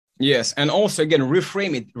point. Yes. And also, again,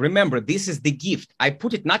 reframe it. Remember, this is the gift. I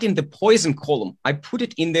put it not in the poison column. I put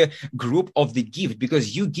it in the group of the gift,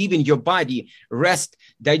 because you giving your body rest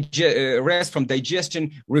from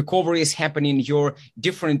digestion, recovery is happening, your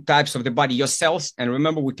different types of the body, your cells. And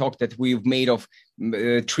remember, we talked that we've made of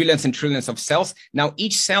trillions and trillions of cells. Now,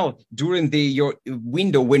 each cell during your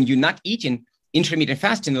window when you're not eating, intermittent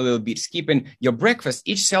fasting a little bit, skipping your breakfast,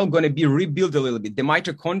 each cell going to be rebuilt a little bit. The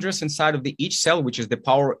mitochondria inside of each cell, which is the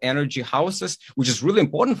power energy houses, which is really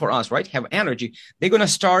important for us, right? Have energy. They're going to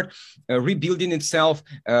start rebuilding itself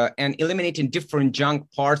and eliminating different junk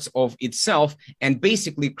parts of itself, and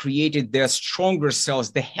basically created the stronger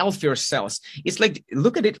cells, the healthier cells. It's like,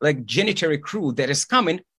 look at it like janitary crew that is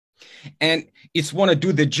coming, and it's want to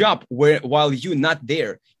do the job while you're not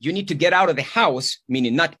there. You need to get out of the house,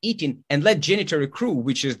 meaning not eating, and let janitary crew,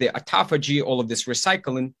 which is the autophagy, all of this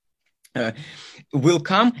recycling, will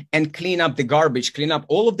come and clean up the garbage, clean up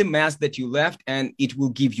all of the mess that you left, and it will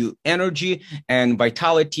give you energy and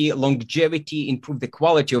vitality, longevity, improve the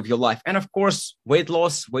quality of your life. And of course, weight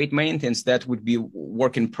loss, weight maintenance, that would be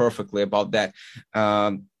working perfectly about that.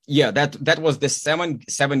 That was the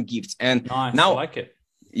seven gifts. And nice, now, I like it.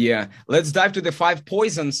 Yeah, let's dive to the 5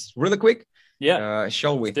 poisons really quick. Yeah,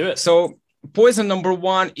 shall we? Let's do it. So poison number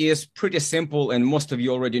 1 is pretty simple, and most of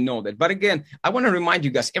you already know that. But again, I want to remind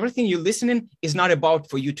you guys, everything you're listening is not about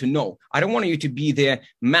for you to know. I don't want you to be the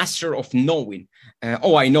master of knowing.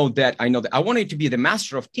 I know that. I want you to be the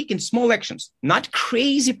master of taking small actions, not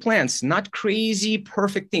crazy plans, not crazy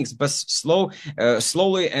perfect things, but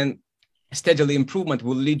slowly and steadily improvement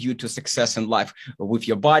will lead you to success in life with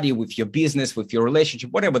your body, with your business, with your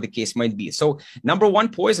relationship, whatever the case might be. So number one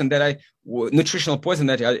nutritional poison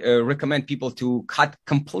that I recommend people to cut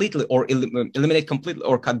completely or eliminate completely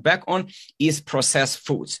or cut back on is processed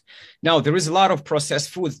foods. Now, there is a lot of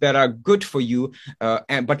processed foods that are good for you,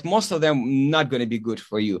 but most of them not going to be good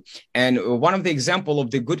for you. And one of the example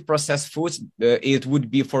of the good processed foods, it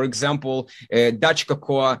would be, for example, Dutch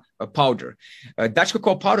cocoa powder. Dutch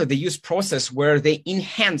cocoa powder, they use process where they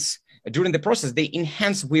enhance during the process, they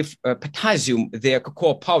enhance with potassium their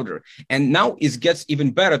cocoa powder. And now it gets even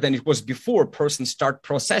better than it was before persons start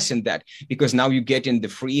processing that, because now you get in the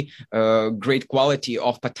free, great quality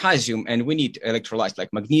of potassium. And we need electrolytes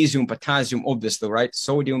like magnesium, potassium, obviously, right?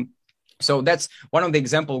 Sodium. So that's one of the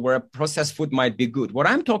examples where processed food might be good. What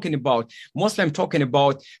I'm talking about, mostly I'm talking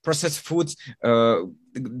about processed foods,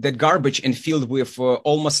 that garbage and filled with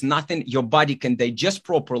almost nothing your body can digest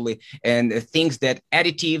properly, and things that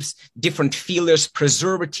additives, different fillers,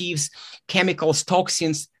 preservatives, chemicals,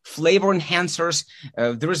 toxins, flavor enhancers.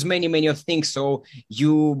 There is many of things. So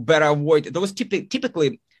you better avoid those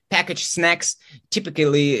typically packaged snacks.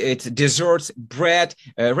 Typically it's desserts, bread,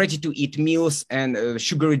 ready-to-eat meals, and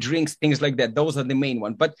sugary drinks, things like that. Those are the main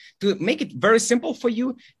ones. But to make it very simple for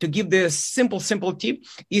you, to give the simple tip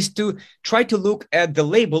is to try to look at the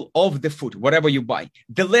label of the food, whatever you buy.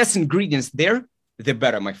 The less ingredients there, the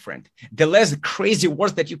better, my friend. The less crazy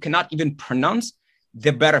words that you cannot even pronounce,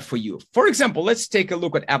 the better for you. For example, let's take a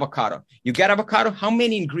look at avocado. You get avocado, how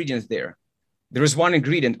many ingredients there? There is one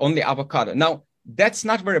ingredient, only avocado. Now, that's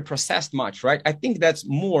not very processed much, right? I think that's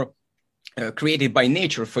more created by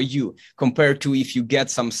nature for you compared to if you get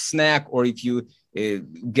some snack or if you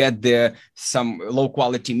get some low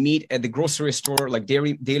quality meat at the grocery store, like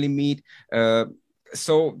daily meat.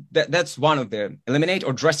 So that's one of the eliminate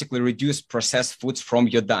or drastically reduce processed foods from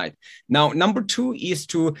your diet. Now, number two is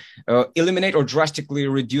to eliminate or drastically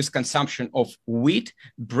reduce consumption of wheat,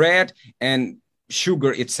 bread, and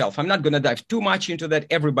sugar itself. I'm not going to dive too much into that.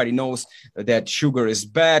 Everybody knows that sugar is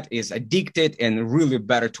bad, is addicted, and really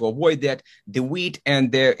better to avoid that. The wheat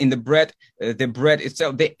and the bread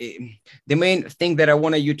itself, the main thing that I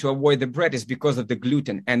want you to avoid the bread is because of the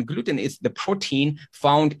gluten. And gluten is the protein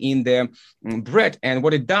found in the bread. And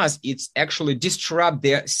what it does, it's actually disrupt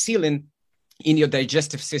the sealing in your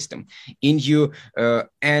digestive system,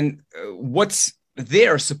 what's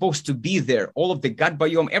they're supposed to be there. All of the gut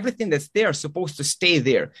biome, everything that's there is supposed to stay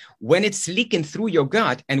there. When it's leaking through your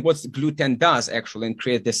gut, and what gluten does actually and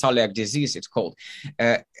create the celiac disease, it's called,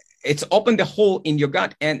 it's opened the hole in your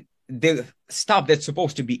gut, and the stuff that's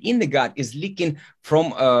supposed to be in the gut is leaking from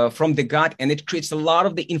the gut, and it creates a lot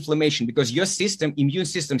of the inflammation because your immune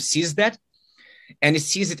system sees that, and it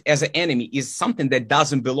sees it as an enemy, is something that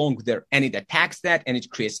doesn't belong there. And it attacks that, and it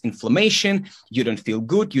creates inflammation. You don't feel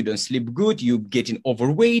good. You don't sleep good. You're getting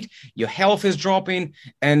overweight. Your health is dropping,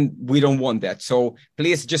 and we don't want that. So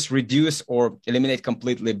please just reduce or eliminate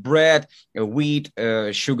completely bread, wheat,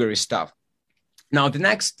 sugary stuff. Now, the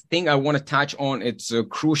next thing I want to touch on, it's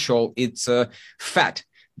crucial. It's fat.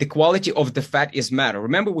 The quality of the fat is matter.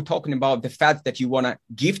 Remember, we're talking about the fats that you want to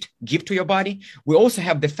give to your body. We also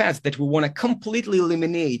have the fats that we want to completely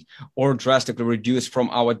eliminate or drastically reduce from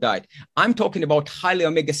our diet. I'm talking about highly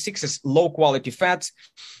omega-6s, low quality fats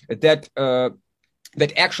that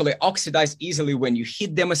actually oxidize easily when you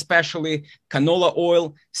heat them, especially canola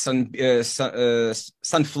oil,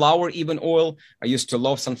 sunflower even oil. I used to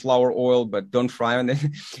love sunflower oil, but don't fry on it.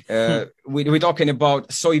 We're talking about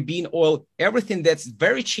soybean oil, everything that's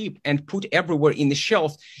very cheap and put everywhere in the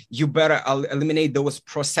shelf. You better eliminate those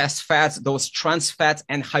processed fats, those trans fats,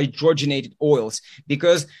 and hydrogenated oils,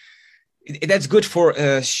 because that's good for,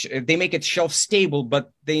 they make it shelf stable,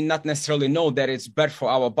 but they not necessarily know that it's bad for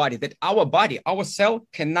our body, that our cell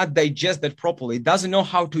cannot digest that properly. It doesn't know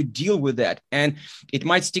how to deal with that. And it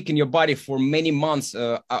might stick in your body for many months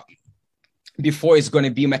before it's going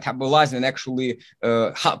to be metabolized and actually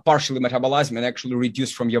partially metabolized and actually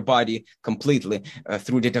reduced from your body completely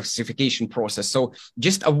through detoxification process. So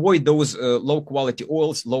just avoid those low quality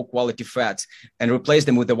oils, low quality fats, and replace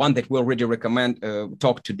them with the one that we already recommend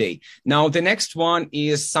talk today. Now, the next one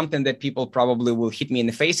is something that people probably will hit me in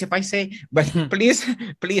the face if I say, but please,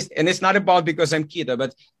 and it's not about because I'm keto,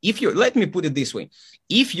 but let me put it this way.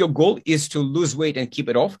 If your goal is to lose weight and keep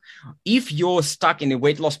it off, if you're stuck in a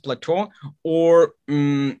weight loss plateau, or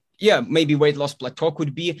maybe weight loss plateau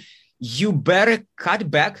could be, you better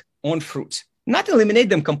cut back on fruits. Not eliminate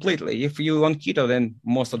them completely. If you're on keto, then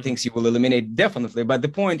most of the things you will eliminate definitely. But the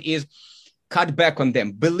point is, cut back on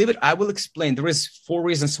them. Believe it, I will explain. There is 4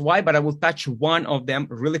 reasons why, but I will touch one of them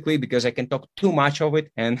really quick because I can talk too much of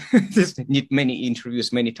it and just need many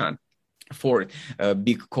interviews, many times for a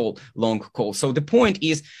big call, long call. So the point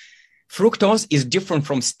is, fructose is different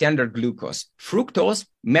from standard glucose. Fructose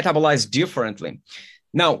metabolized differently.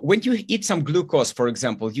 Now, when you eat some glucose, for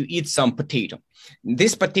example, you eat some potato.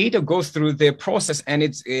 This potato goes through the process and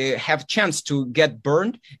it's have chance to get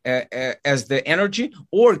burned as the energy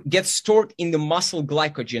or get stored in the muscle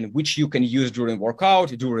glycogen, which you can use during workout,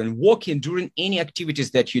 during walking, during any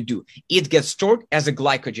activities that you do. It gets stored as a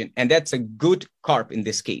glycogen, and that's a good carb in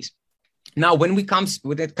this case. Now, when it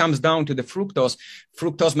comes down to the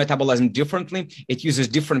fructose metabolism differently. It uses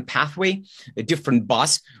different pathway, a different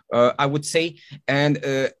bus, I would say, and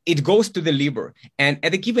it goes to the liver. And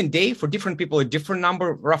at a given day, for different people, a different number,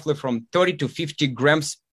 roughly from 30 to 50 grams,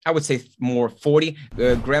 I would say more 40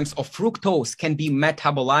 grams of fructose can be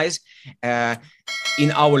metabolized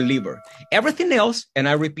in our liver. Everything else, and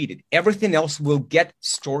I repeat it, everything else will get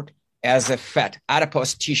stored as a fat,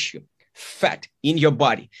 adipose tissue. Fat in your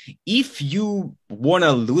body. If you want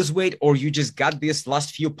to lose weight or you just got this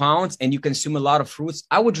last few pounds and you consume a lot of fruits,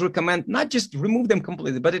 I would recommend not just remove them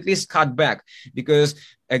completely, but at least cut back, because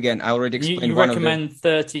again, I already explained. You recommend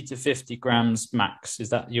 30 to 50 grams max. Is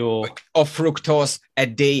that your of fructose a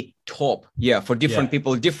day top? Yeah, for different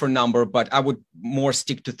people, different number, but I would more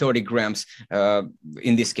stick to 30 grams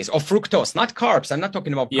in this case of fructose, not carbs. I'm not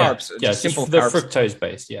talking about carbs. Just simple carbs. Fructose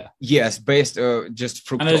based. Yeah. Yes, based just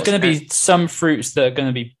fructose. And there's going to be some fruits that are going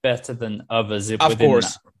to be better than others. Of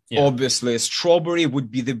course. Yeah. Obviously, strawberry would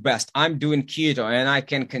be the best. I'm doing keto and I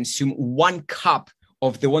can consume 1 cup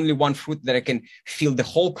of the only one fruit that I can fill the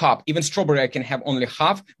whole cup. Even strawberry, I can have only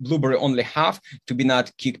half, blueberry only half to be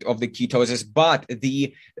not kicked off the ketosis. But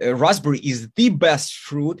the raspberry is the best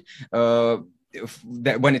fruit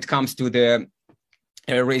that when it comes to the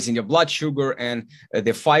raising your blood sugar and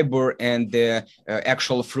the fiber and the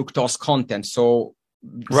actual fructose content. So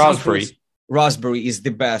raspberry is the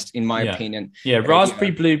best in my opinion. Yeah,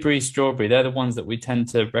 raspberry, blueberry, strawberry, they're the ones that we tend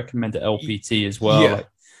to recommend at LPT as well.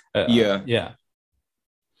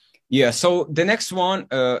 Yeah, so the next one,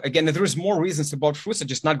 again, there is more reasons about fruits. I'm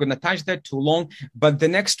just not going to touch that too long. But the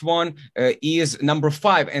next one is number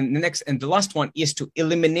 5. And the last one is to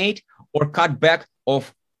eliminate or cut back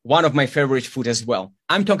of one of my favorite food as well.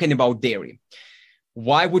 I'm talking about dairy.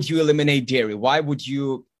 Why would you eliminate dairy?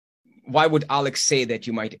 Why would Alex say that,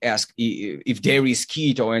 you might ask, if dairy is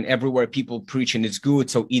keto and everywhere people preaching it's good,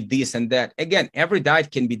 so eat this and that. Again, every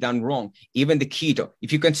diet can be done wrong, even the keto.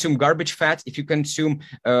 If you consume garbage fats, if you consume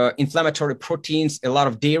inflammatory proteins, a lot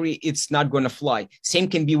of dairy, it's not going to fly. Same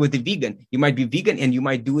can be with the vegan. You might be vegan and you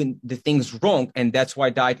might do the things wrong, and that's why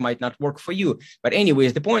diet might not work for you. But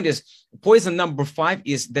anyways, the point is, poison number 5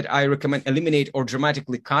 is that I recommend eliminate or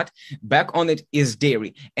dramatically cut back on it is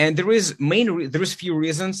dairy. And there is few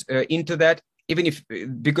reasons into that, even if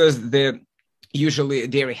because usually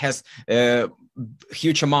dairy has a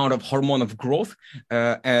huge amount of hormone of growth.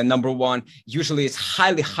 And number 1, usually it's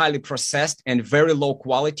highly processed and very low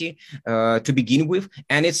quality to begin with.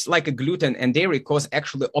 And it's like a gluten, and dairy cause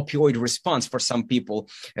actually opioid response for some people,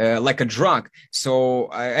 like a drug. So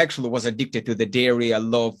I actually was addicted to the dairy. I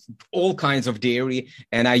love all kinds of dairy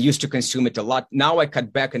and I used to consume it a lot. Now I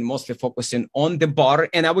cut back and mostly focusing on the butter.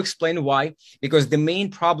 And I will explain why, because the main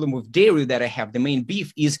problem with dairy that I have, the main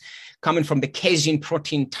beef, is coming from the casein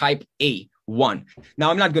protein type A1. Now,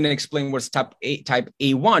 I'm not going to explain what's type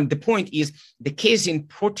A1. The point is the casein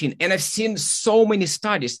protein, and I've seen so many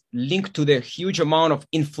studies linked to the huge amount of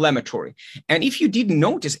inflammatory. And if you didn't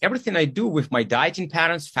notice, everything I do with my dieting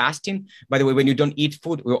patterns, fasting, by the way, when you don't eat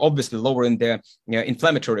food, we're obviously lowering the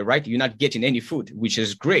inflammatory, right? You're not getting any food, which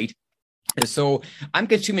is great. So I'm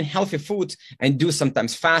consuming healthy foods and do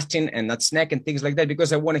sometimes fasting and not snack and things like that,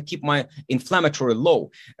 because I want to keep my inflammatory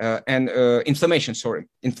low inflammation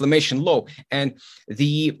low. And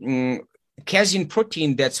the casein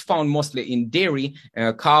protein that's found mostly in dairy,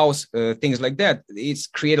 cows, things like that, it's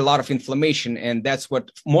create a lot of inflammation. And that's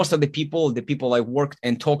what most of the people I worked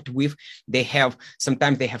and talked with,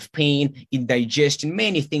 sometimes they have pain, indigestion,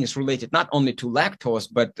 many things related, not only to lactose,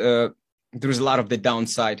 but there's a lot of the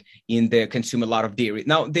downside in the consume a lot of dairy.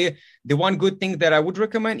 Now, the one good thing that I would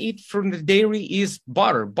recommend eat from the dairy is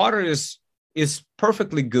butter. Butter is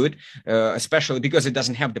perfectly good, especially because it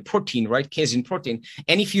doesn't have the protein, right? Casein protein.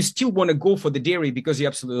 And if you still want to go for the dairy because you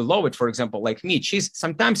absolutely love it, for example, like me, cheese,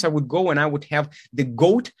 sometimes I would go and I would have the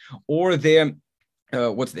goat or the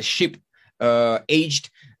sheep aged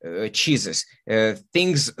cheeses,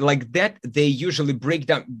 things like that. They usually break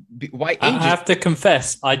down. I have to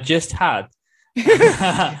confess, I just had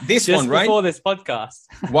This just one, right? Before this podcast.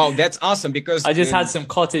 Wow, that's awesome because I just had some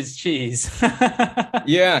cottage cheese.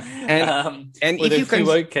 Yeah, and with if a you few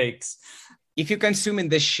oatcakes. if you consume in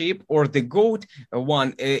the sheep or the goat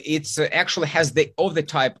one, it's actually has the other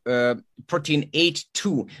type protein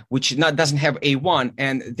 8.2, which doesn't have A1,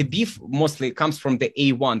 and the beef mostly comes from the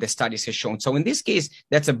A1. The studies have shown. So in this case,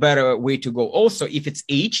 that's a better way to go. Also, if it's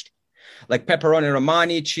aged, like pepperoni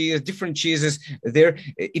romani cheese, different cheeses there.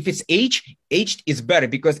 If it's aged is better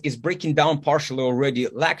because it's breaking down partially already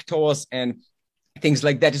lactose and things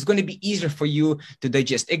like that. It's going to be easier for you to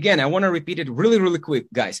digest. Again, I want to repeat it really, really quick,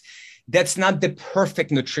 guys. That's not the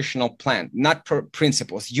perfect nutritional plan, not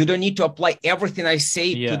principles. You don't need to apply everything I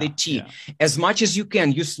say to the T. Yeah. As much as you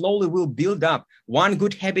can, you slowly will build up. One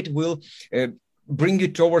good habit will bring you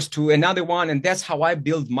towards to another one. And that's how I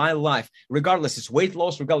build my life, regardless it's weight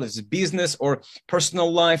loss, regardless it's business or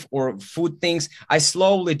personal life or food things. I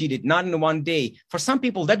slowly did it, not in one day. For some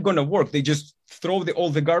people, that's going to work. They just throw all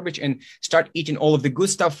the garbage and start eating all of the good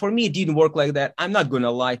stuff. For me, it didn't work like that. I'm not going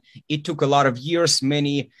to lie. It took a lot of years,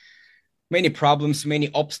 many problems, many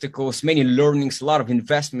obstacles, many learnings, a lot of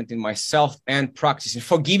investment in myself and practicing,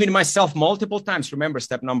 forgiving myself multiple times. Remember,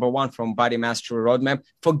 step number 1 from Body Mastery Roadmap,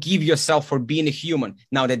 forgive yourself for being a human.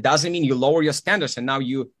 Now, that doesn't mean you lower your standards and now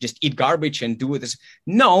you just eat garbage and do this.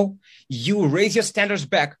 No, you raise your standards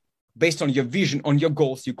back based on your vision, on your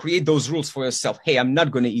goals. You create those rules for yourself. Hey, I'm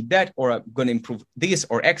not going to eat that, or I'm going to improve this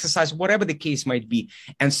or exercise, whatever the case might be.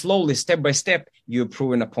 And slowly, step by step, you're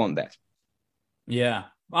improving upon that. Yeah.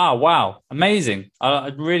 Oh, wow. Amazing.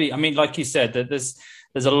 I mean, like you said, that there's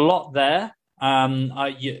a lot there.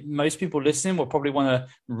 Most people listening will probably want to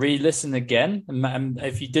re-listen again. And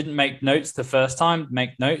if you didn't make notes the first time,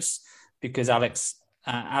 make notes, because Alex,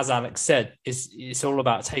 as Alex said, it's all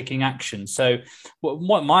about taking action. So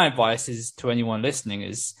what my advice is to anyone listening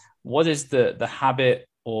is, what is the habit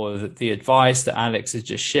or the advice that Alex has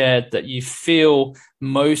just shared that you feel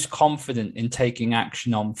most confident in taking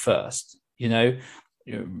action on first?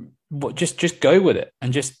 Just go with it,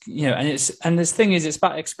 and just and this thing is, it's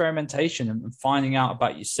about experimentation and finding out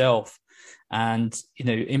about yourself, and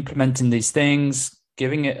implementing these things,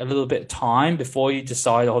 giving it a little bit of time before you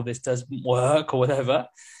decide, oh, this doesn't work or whatever.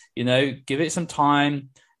 Give it some time,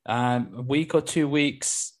 a week or 2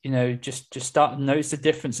 weeks. Just start to notice the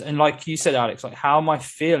difference. And like you said, Alex, like, how am I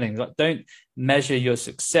feeling? Like, don't measure your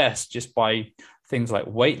success just by things like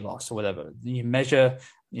weight loss or whatever. You measure,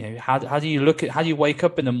 how do you look at, how do you wake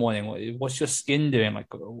up in the morning? What's your skin doing?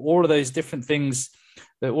 Like, all of those different things,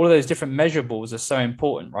 all of those different measurables are so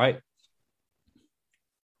important, right?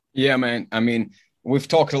 Yeah, man. I mean, we've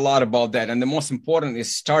talked a lot about that. And the most important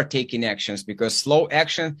is start taking actions, because slow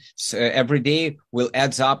action every day will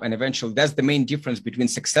adds up. And eventually that's the main difference between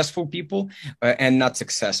successful people and not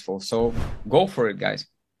successful. So go for it, guys.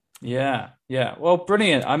 Yeah. Well,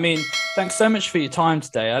 brilliant. I mean, thanks so much for your time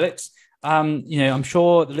today, Alex. I'm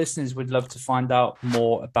sure the listeners would love to find out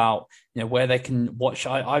more about, where they can watch.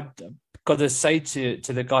 I've got to say to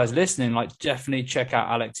the guys listening, like, definitely check out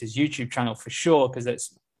Alex's YouTube channel for sure, because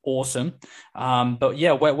it's awesome. But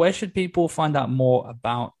yeah, where should people find out more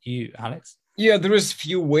about you, Alex? Yeah, there is a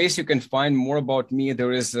few ways you can find more about me.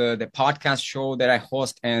 There is the podcast show that I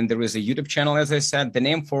host, and there is a YouTube channel, as I said. The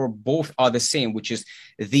name for both are the same, which is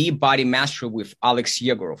The Body Mastery with Alex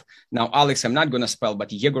Yehorov. Now, Alex, I'm not going to spell, but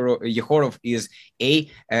Yehorov is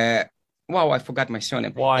wow, I forgot my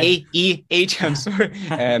surname. Why? A-E-H, I'm sorry,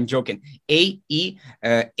 I'm joking. A-E-H-O-R-O-V.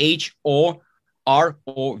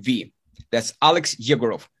 That's Alex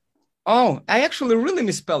Yehorov. Oh, I actually really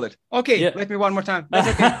misspelled it. Okay, yeah. Let me one more time. That's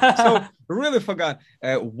okay. So really forgot.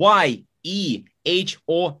 Y-E-H-O-R-O-V.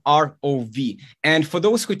 And for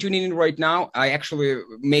those who are tuning in right now, I actually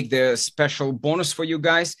make the special bonus for you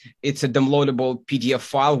guys. It's a downloadable PDF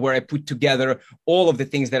file where I put together all of the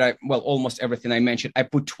things that almost everything I mentioned. I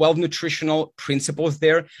put 12 nutritional principles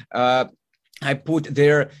there. I put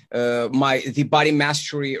there the Body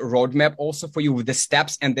Mastery Roadmap also for you, with the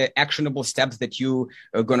steps and the actionable steps that you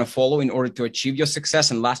are going to follow in order to achieve your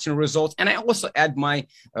success and lasting results. And I also add my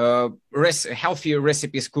healthy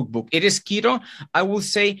recipes cookbook. It is keto, I will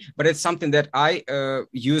say, but it's something that I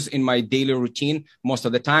use in my daily routine most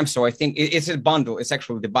of the time. So I think it's a bundle. It's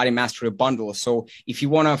actually the Body Mastery bundle. So if you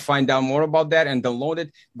want to find out more about that and download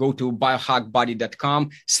it, go to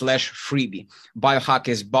biohackbody.com/freebie. Biohack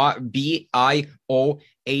is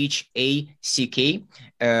B-I-O-H-A-C-K,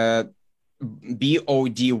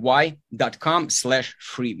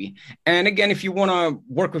 body.com/freebie. And again, if you want to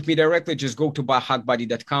work with me directly, just go to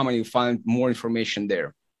biohackbody.com and you'll find more information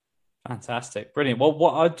there. Fantastic. Brilliant. Well,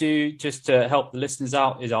 what I'll do just to help the listeners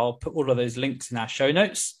out is I'll put all of those links in our show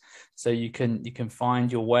notes. so you can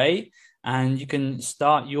find your way and you can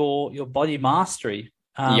start your body mastery.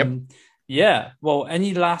 Yeah. Well,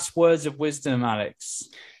 any last words of wisdom, Alex?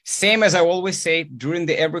 Same as I always say during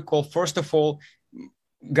every call. First of all,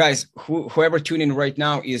 guys, whoever tuning in right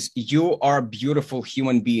now, is you are a beautiful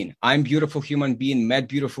human being. I'm beautiful human being, Matt,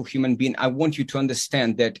 beautiful human being. I want you to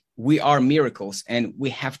understand that we are miracles and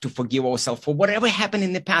we have to forgive ourselves for whatever happened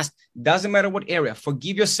in the past. Doesn't matter what area.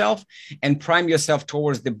 Forgive yourself and prime yourself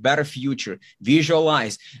towards the better future.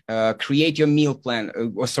 Visualize, create your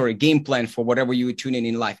game plan for whatever you tune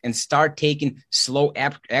in life, and start taking slow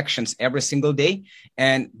actions every single day.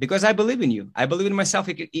 And because I believe in you, I believe in myself.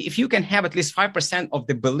 If you can have at least 5% of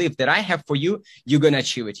the belief that I have for you, you're going to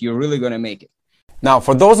achieve it. You're really going to make it. Now,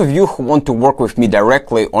 for those of you who want to work with me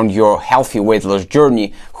directly on your healthy weight loss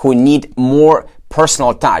journey, who need more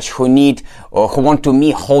personal touch, who want to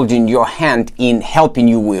me holding your hand in helping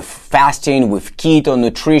you with fasting, with keto,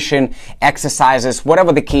 nutrition, exercises,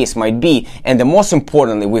 whatever the case might be, and the most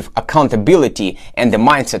importantly, with accountability and the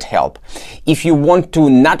mindset help. If you want to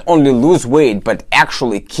not only lose weight, but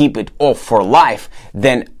actually keep it off for life,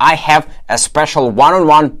 then I have a special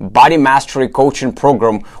one-on-one body mastery coaching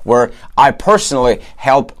program where I personally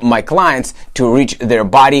help my clients to reach their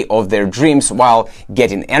body of their dreams while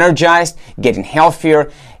getting energized, getting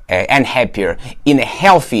healthier, and happier in a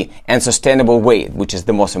healthy and sustainable way, which is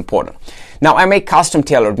the most important. Now, I make custom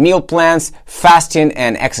tailored meal plans, fasting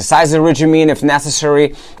and exercise regimen if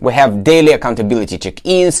necessary. We have daily accountability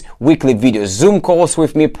check-ins, weekly video Zoom calls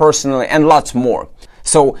with me personally, and lots more.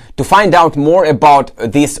 So to find out more about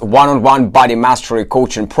this one-on-one body mastery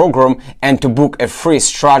coaching program and to book a free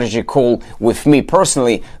strategy call with me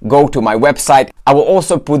personally, go to my website. I will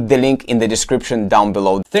also put the link in the description down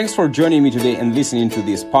below. Thanks for joining me today and listening to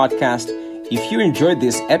this podcast. If you enjoyed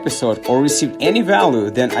this episode or received any value,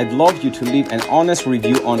 then I'd love you to leave an honest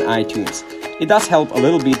review on iTunes. It does help a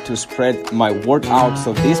little bit to spread my word out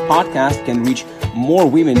so this podcast can reach more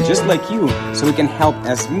women just like you, so we can help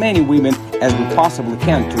as many women as we possibly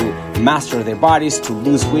can to master their bodies, to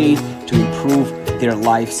lose weight, to improve their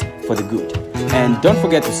lives for the good. And don't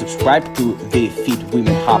forget to subscribe to the Fit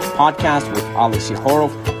Women Hub podcast with Alex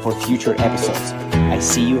Yehorov for future episodes. I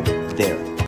see you there.